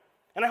already.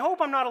 And I hope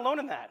I'm not alone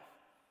in that,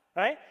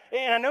 right?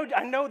 And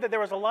I know that there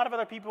was a lot of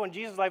other people in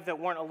Jesus' life that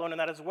weren't alone in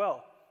that as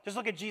well. Just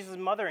look at Jesus'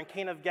 mother in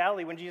Cana of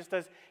Galilee when Jesus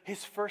does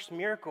his first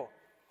miracle.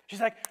 She's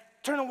like,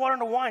 turn the water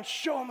into wine.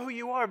 Show them who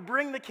you are.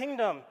 Bring the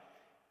kingdom.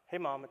 Hey,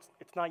 Mom,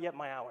 it's not yet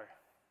my hour.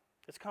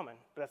 It's coming,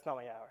 but that's not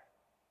my hour.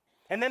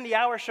 And then the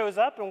hour shows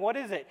up, and what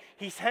is it?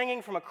 He's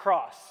hanging from a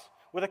cross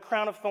with a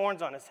crown of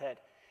thorns on his head.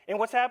 And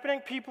what's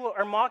happening? People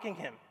are mocking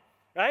him,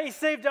 right? He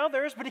saved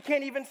others, but he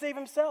can't even save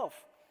himself,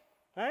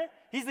 right?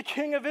 He's the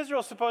king of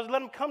Israel, supposedly.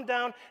 Let him come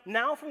down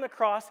now from the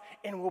cross,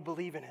 and we'll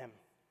believe in him.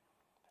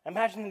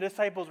 Imagine the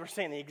disciples were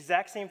saying the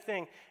exact same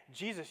thing.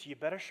 Jesus, you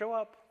better show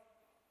up.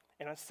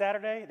 And on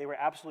Saturday, they were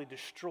absolutely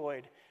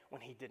destroyed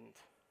when he didn't.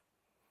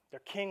 Their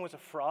king was a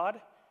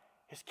fraud.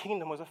 His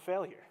kingdom was a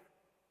failure.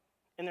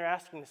 And they're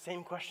asking the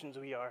same questions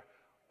we are.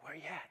 Where are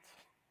you at?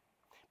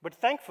 But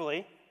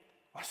thankfully,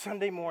 on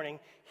Sunday morning,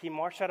 he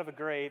marched out of a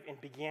grave and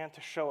began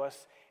to show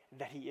us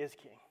that he is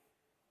king,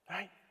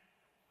 right?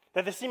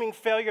 That the seeming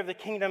failure of the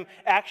kingdom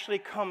actually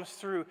comes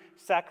through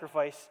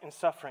sacrifice and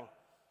suffering.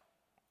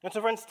 And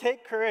so, friends,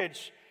 take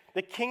courage.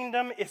 The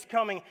kingdom is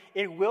coming.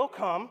 It will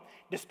come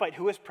despite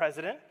who is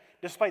president,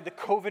 despite the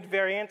COVID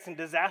variants and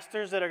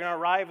disasters that are going to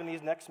arrive in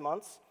these next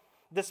months,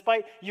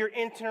 despite your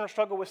internal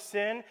struggle with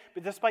sin,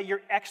 but despite your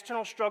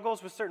external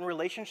struggles with certain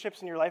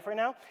relationships in your life right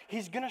now,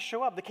 he's going to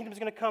show up. The kingdom is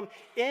going to come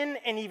in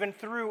and even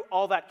through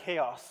all that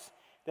chaos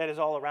that is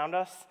all around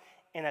us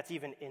and that's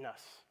even in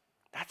us.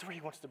 That's where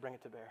he wants to bring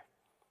it to bear.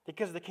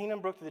 Because the kingdom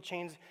broke through the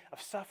chains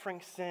of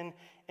suffering, sin,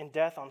 and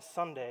death on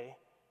Sunday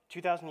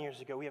 2,000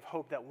 years ago. We have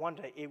hope that one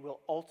day it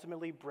will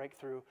ultimately break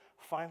through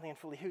finally and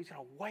fully. He's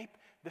going to wipe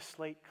the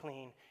slate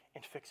clean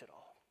and fix it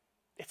all.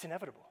 It's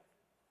inevitable.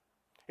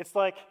 It's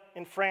like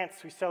in France,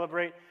 we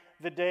celebrate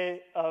the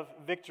Day of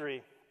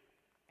Victory.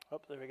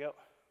 Oh, there we go.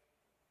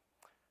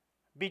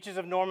 Beaches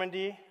of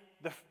Normandy,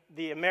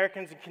 the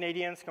Americans and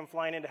Canadians come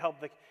flying in to help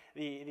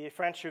the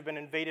French who have been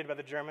invaded by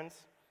the Germans.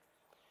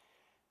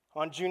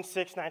 On June 6,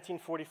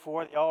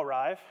 1944, they all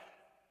arrive.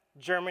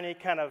 Germany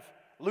kind of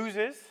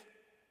loses,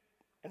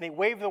 and they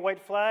wave the white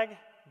flag,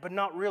 but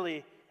not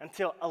really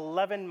until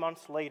 11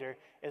 months later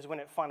is when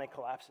it finally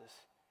collapses.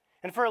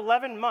 And for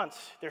 11 months,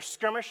 there's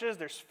skirmishes,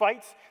 there's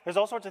fights, there's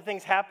all sorts of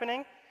things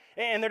happening,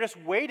 and they're just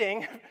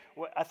waiting.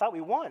 I thought we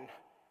won.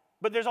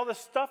 But there's all this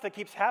stuff that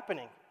keeps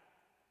happening.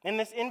 In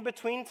this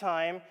in-between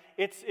time,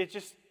 it's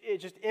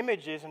just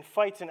images and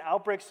fights and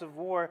outbreaks of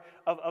war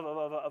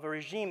of a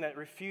regime that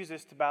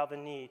refuses to bow the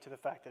knee to the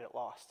fact that it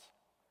lost.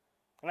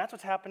 And that's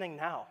what's happening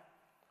now.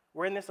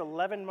 We're in this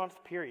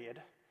 11-month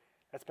period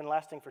that's been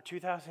lasting for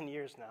 2,000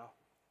 years now,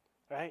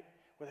 right?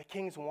 Where the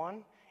king's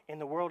won, and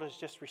the world is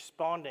just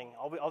responding.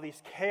 All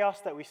these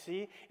chaos that we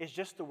see is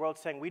just the world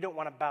saying, we don't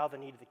want to bow the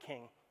knee to the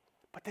king.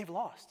 But they've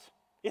lost.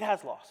 It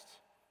has lost.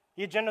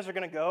 The agendas are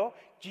going to go.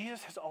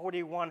 Jesus has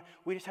already won.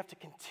 We just have to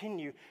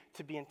continue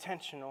to be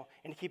intentional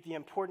and to keep the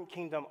important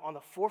kingdom on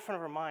the forefront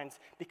of our minds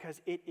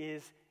because it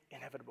is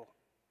inevitable.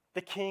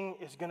 The king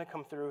is going to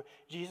come through.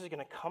 Jesus is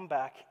going to come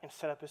back and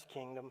set up his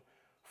kingdom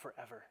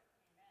forever.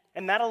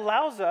 And that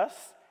allows us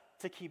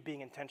to keep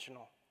being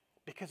intentional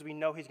because we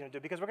know he's going to do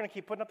it. Because we're going to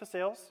keep putting up the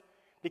sails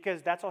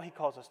because that's all he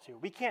calls us to.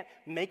 We can't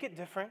make it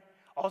different.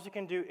 All we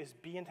can do is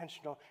be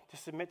intentional to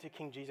submit to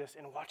King Jesus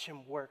and watch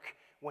him work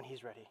when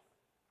he's ready.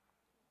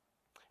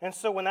 And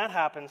so when that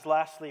happens,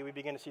 lastly, we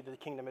begin to see that the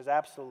kingdom is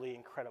absolutely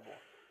incredible.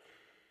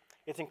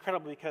 It's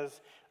incredible because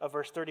of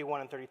verse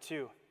 31 and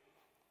 32. It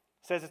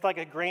says, it's like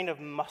a grain of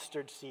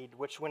mustard seed,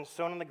 which when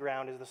sown on the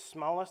ground is the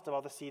smallest of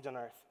all the seeds on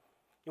earth.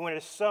 And when it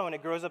is sown,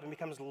 it grows up and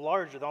becomes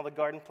larger than all the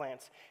garden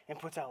plants and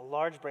puts out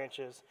large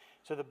branches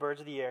so the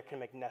birds of the air can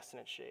make nests in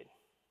its shade.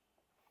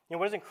 And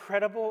what is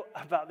incredible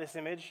about this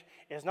image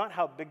is not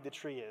how big the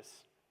tree is.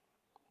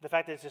 The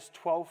fact that it's this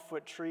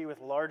 12-foot tree with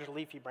large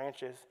leafy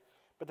branches,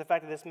 but the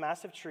fact that this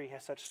massive tree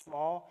has such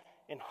small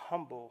and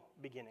humble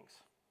beginnings.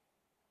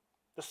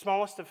 The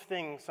smallest of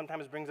things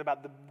sometimes brings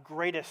about the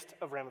greatest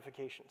of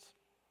ramifications.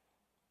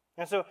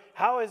 And so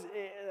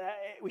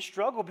we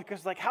struggle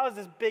because how is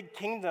this big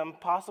kingdom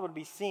possible to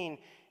be seen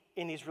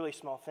in these really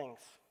small things?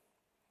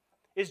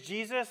 Is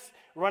Jesus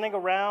running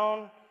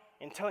around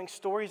and telling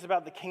stories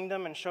about the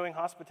kingdom and showing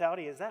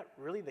hospitality? Is that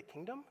really the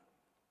kingdom?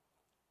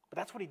 But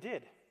that's what he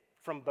did.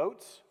 From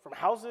boats, from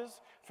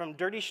houses, from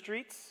dirty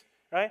streets,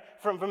 right?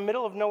 From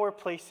middle of nowhere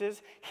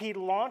places, he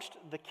launched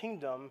the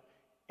kingdom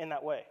in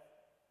that way.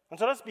 And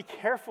so let's be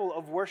careful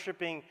of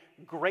worshiping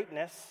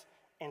greatness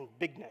and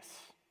bigness,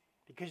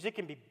 because it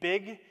can be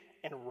big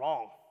and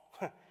wrong.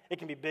 It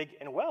can be big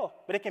and well,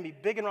 but it can be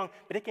big and wrong,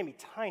 but it can be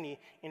tiny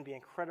and be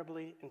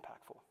incredibly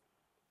impactful.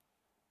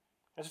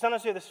 And so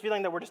sometimes we have this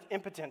feeling that we're just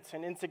impotent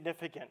and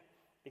insignificant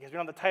because we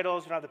don't have the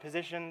titles, we don't have the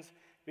positions,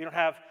 we don't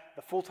have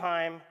the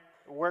full-time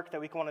work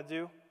that we want to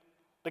do.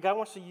 But God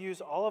wants to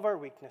use all of our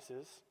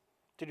weaknesses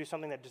to do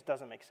something that just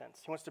doesn't make sense.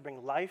 He wants to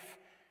bring life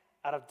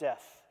out of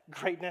death,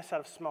 greatness out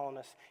of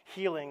smallness,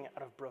 healing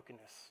out of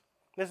brokenness.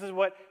 This is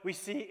what we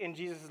see in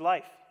Jesus'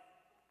 life.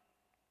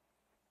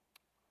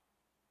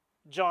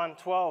 John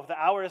 12, the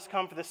hour has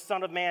come for the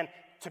Son of Man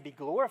to be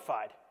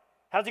glorified.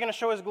 How's he going to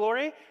show his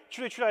glory?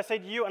 Truly, truly, I say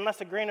to you,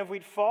 unless a grain of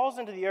wheat falls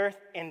into the earth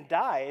and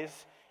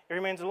dies, it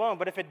remains alone.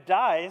 But if it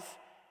dies,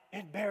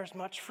 it bears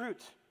much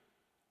fruit.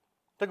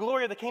 The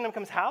glory of the kingdom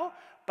comes how?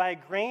 By a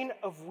grain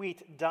of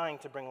wheat dying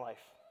to bring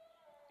life.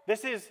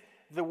 This is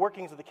the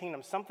workings of the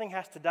kingdom. Something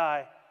has to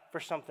die for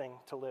something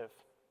to live.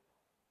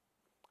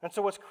 And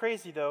so what's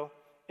crazy, though,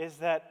 is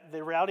that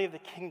the reality of the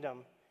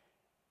kingdom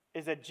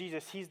is that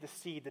Jesus, he's the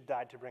seed that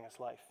died to bring us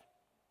life.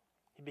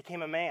 He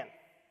became a man,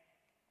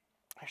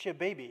 actually a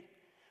baby.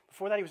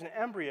 Before that, he was an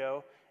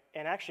embryo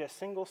and actually a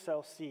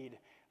single-cell seed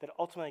that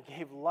ultimately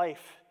gave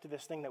life to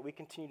this thing that we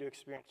continue to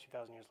experience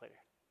 2,000 years later,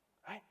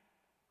 right?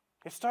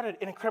 It started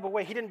in an incredible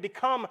way. He didn't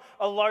become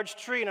a large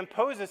tree and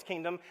impose his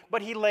kingdom,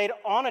 but he laid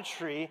on a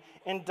tree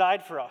and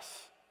died for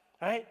us,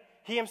 right?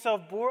 He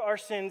himself bore our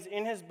sins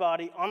in his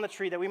body on the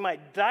tree that we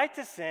might die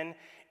to sin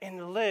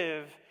and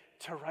live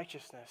to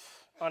righteousness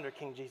under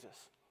King Jesus.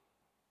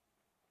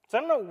 So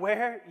I don't know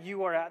where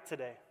you are at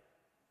today.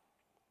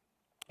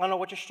 I don't know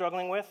what you're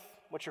struggling with,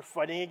 what you're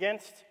fighting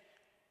against,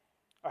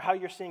 or how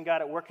you're seeing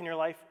God at work in your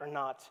life or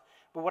not.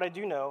 But what I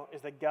do know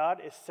is that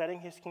God is setting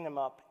his kingdom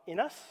up in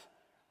us,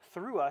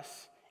 through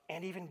us,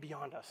 and even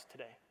beyond us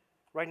today.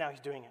 Right now,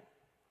 he's doing it.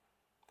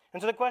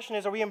 And so the question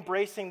is, are we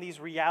embracing these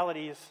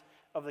realities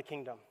of the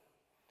kingdom?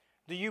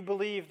 Do you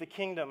believe the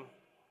kingdom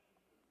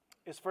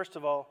is, first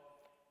of all,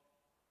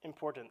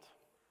 important?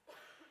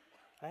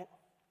 Right?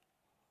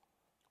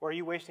 Or are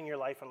you wasting your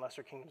life on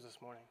lesser kingdoms this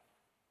morning?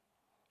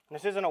 And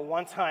this isn't a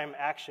one-time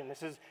action.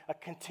 This is a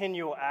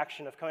continual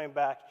action of coming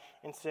back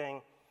and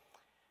saying,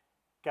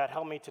 God,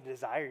 help me to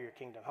desire your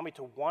kingdom. Help me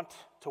to want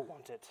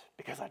it,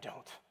 because I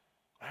don't.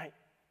 Right?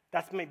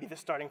 That's maybe the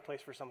starting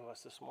place for some of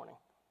us this morning.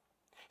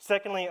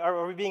 Secondly,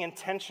 are we being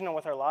intentional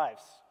with our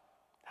lives?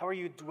 How are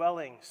you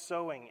dwelling,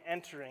 sowing,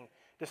 entering,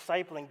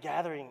 discipling,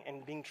 gathering,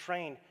 and being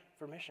trained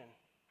for mission?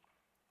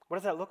 What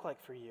does that look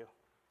like for you?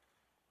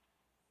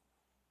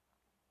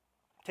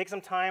 Take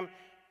some time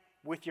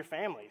with your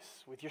families,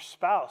 with your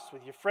spouse,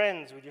 with your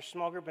friends, with your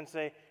small group, and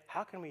say,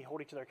 how can we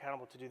hold each other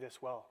accountable to do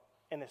this well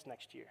in this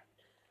next year?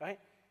 Right?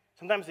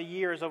 Sometimes a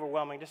year is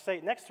overwhelming. Just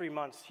say, next 3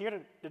 months, here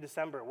to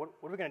December, what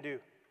are we going to do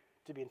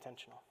to be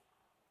intentional?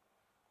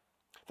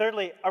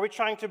 Thirdly, are we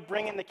trying to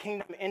bring in the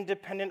kingdom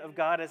independent of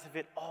God as if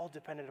it all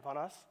depended upon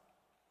us?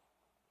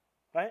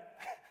 Right?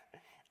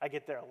 I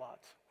get there a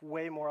lot,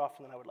 way more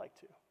often than I would like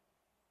to.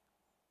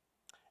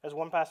 As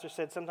one pastor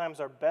said, sometimes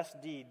our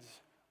best deeds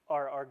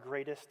are our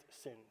greatest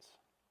sins.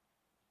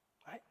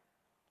 Right?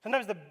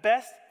 Sometimes the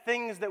best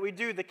things that we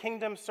do, the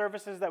kingdom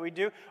services that we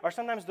do, are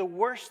sometimes the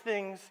worst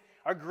things,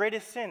 our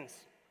greatest sins.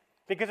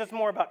 Because it's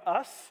more about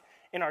us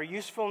and our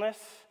usefulness.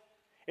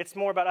 It's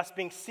more about us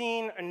being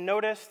seen and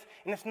noticed.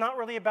 And it's not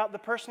really about the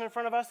person in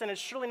front of us, and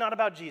it's surely not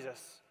about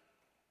Jesus.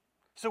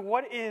 So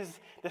what is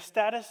the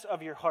status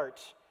of your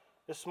heart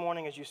this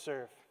morning as you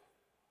serve?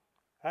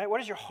 Right?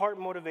 What is your heart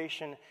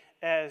motivation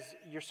as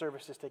your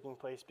service is taking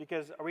place?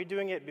 Because are we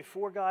doing it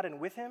before God and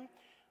with him,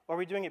 or are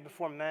we doing it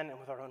before men and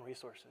with our own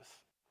resources?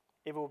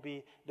 It will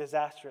be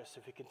disastrous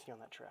if we continue on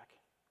that track.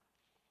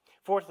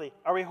 Fourthly,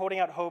 are we holding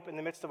out hope in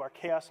the midst of our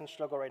chaos and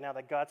struggle right now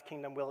that God's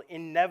kingdom will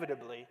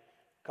inevitably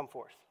come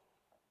forth?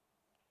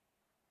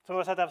 Some of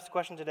us have to ask this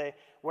question today: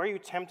 where are you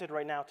tempted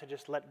right now to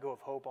just let go of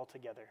hope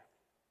altogether?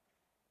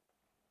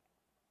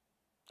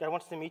 God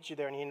wants to meet you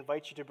there, and he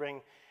invites you to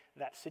bring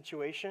that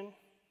situation,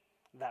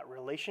 that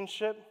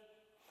relationship,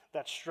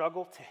 that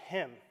struggle to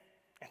him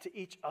and to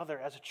each other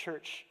as a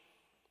church,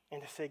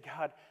 and to say,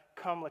 God,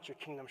 come, let your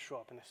kingdom show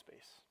up in this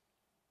space.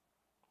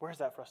 Where is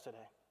that for us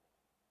today?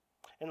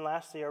 And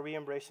lastly, are we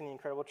embracing the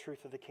incredible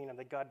truth of the kingdom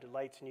that God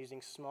delights in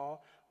using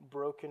small,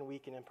 broken,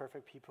 weak, and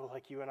imperfect people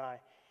like you and I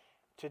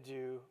to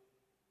do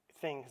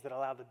things that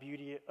allow the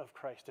beauty of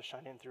Christ to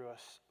shine in through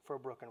us for a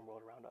broken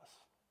world around us?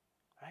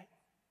 Right?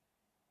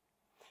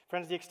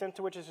 Friends, the extent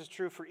to which this is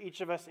true for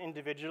each of us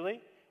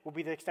individually will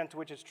be the extent to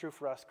which it's true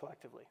for us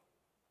collectively.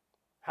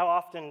 How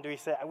often do we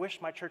say, I wish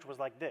my church was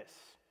like this?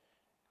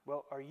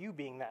 Well, are you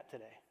being that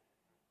today?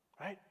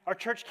 Right? Our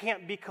church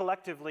can't be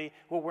collectively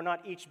what we're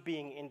not each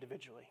being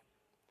individually.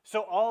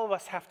 So all of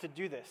us have to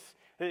do this.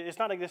 It's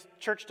not like this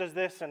church does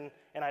this and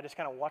I just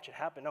kind of watch it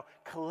happen. No,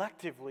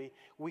 collectively,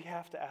 we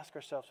have to ask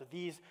ourselves, so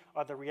these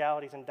are the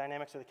realities and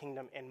dynamics of the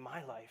kingdom in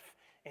my life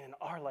and in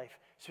our life,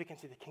 so we can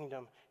see the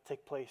kingdom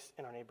take place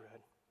in our neighborhood.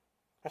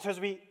 And so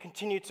as we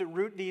continue to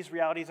root these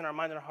realities in our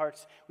minds and our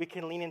hearts, we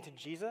can lean into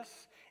Jesus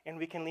and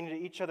we can lean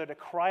into each other to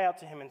cry out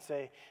to him and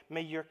say,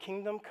 may your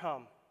kingdom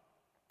come,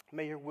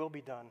 may your will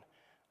be done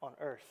on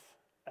earth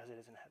as it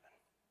is in heaven.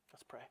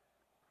 Let's pray.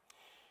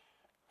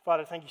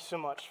 Father, thank you so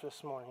much for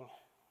this morning,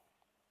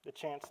 the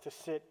chance to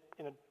sit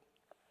in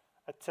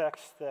a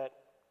text that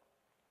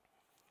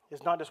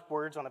is not just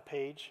words on a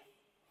page,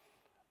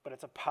 but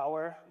it's a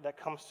power that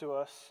comes to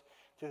us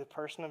through the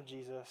person of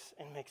Jesus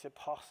and makes it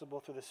possible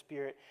through the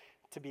Spirit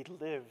to be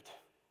lived.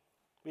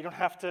 We don't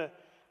have to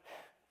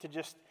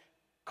just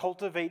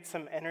cultivate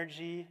some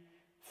energy,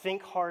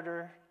 think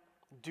harder,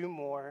 do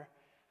more.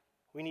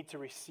 We need to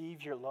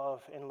receive your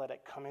love and let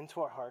it come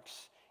into our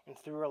hearts and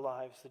through our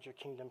lives that your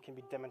kingdom can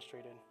be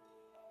demonstrated.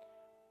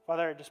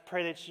 Father, I just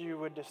pray that you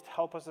would just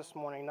help us this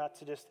morning, not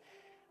to just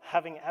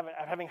having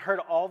heard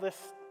all this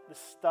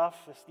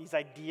stuff, these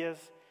ideas,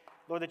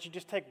 Lord, that you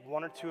just take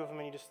one or two of them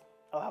and you just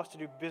allow us to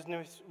do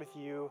business with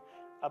you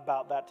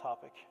about that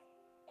topic.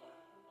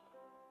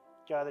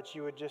 God, that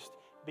you would just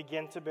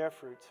begin to bear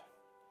fruit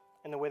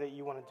in the way that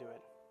you want to do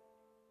it.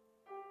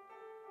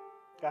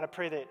 God, I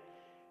pray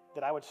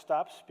that I would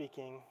stop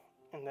speaking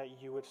and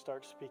that you would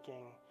start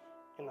speaking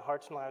in the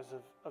hearts and lives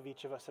of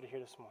each of us that are here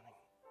this morning.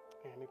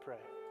 And let me pray.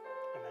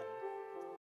 Amen.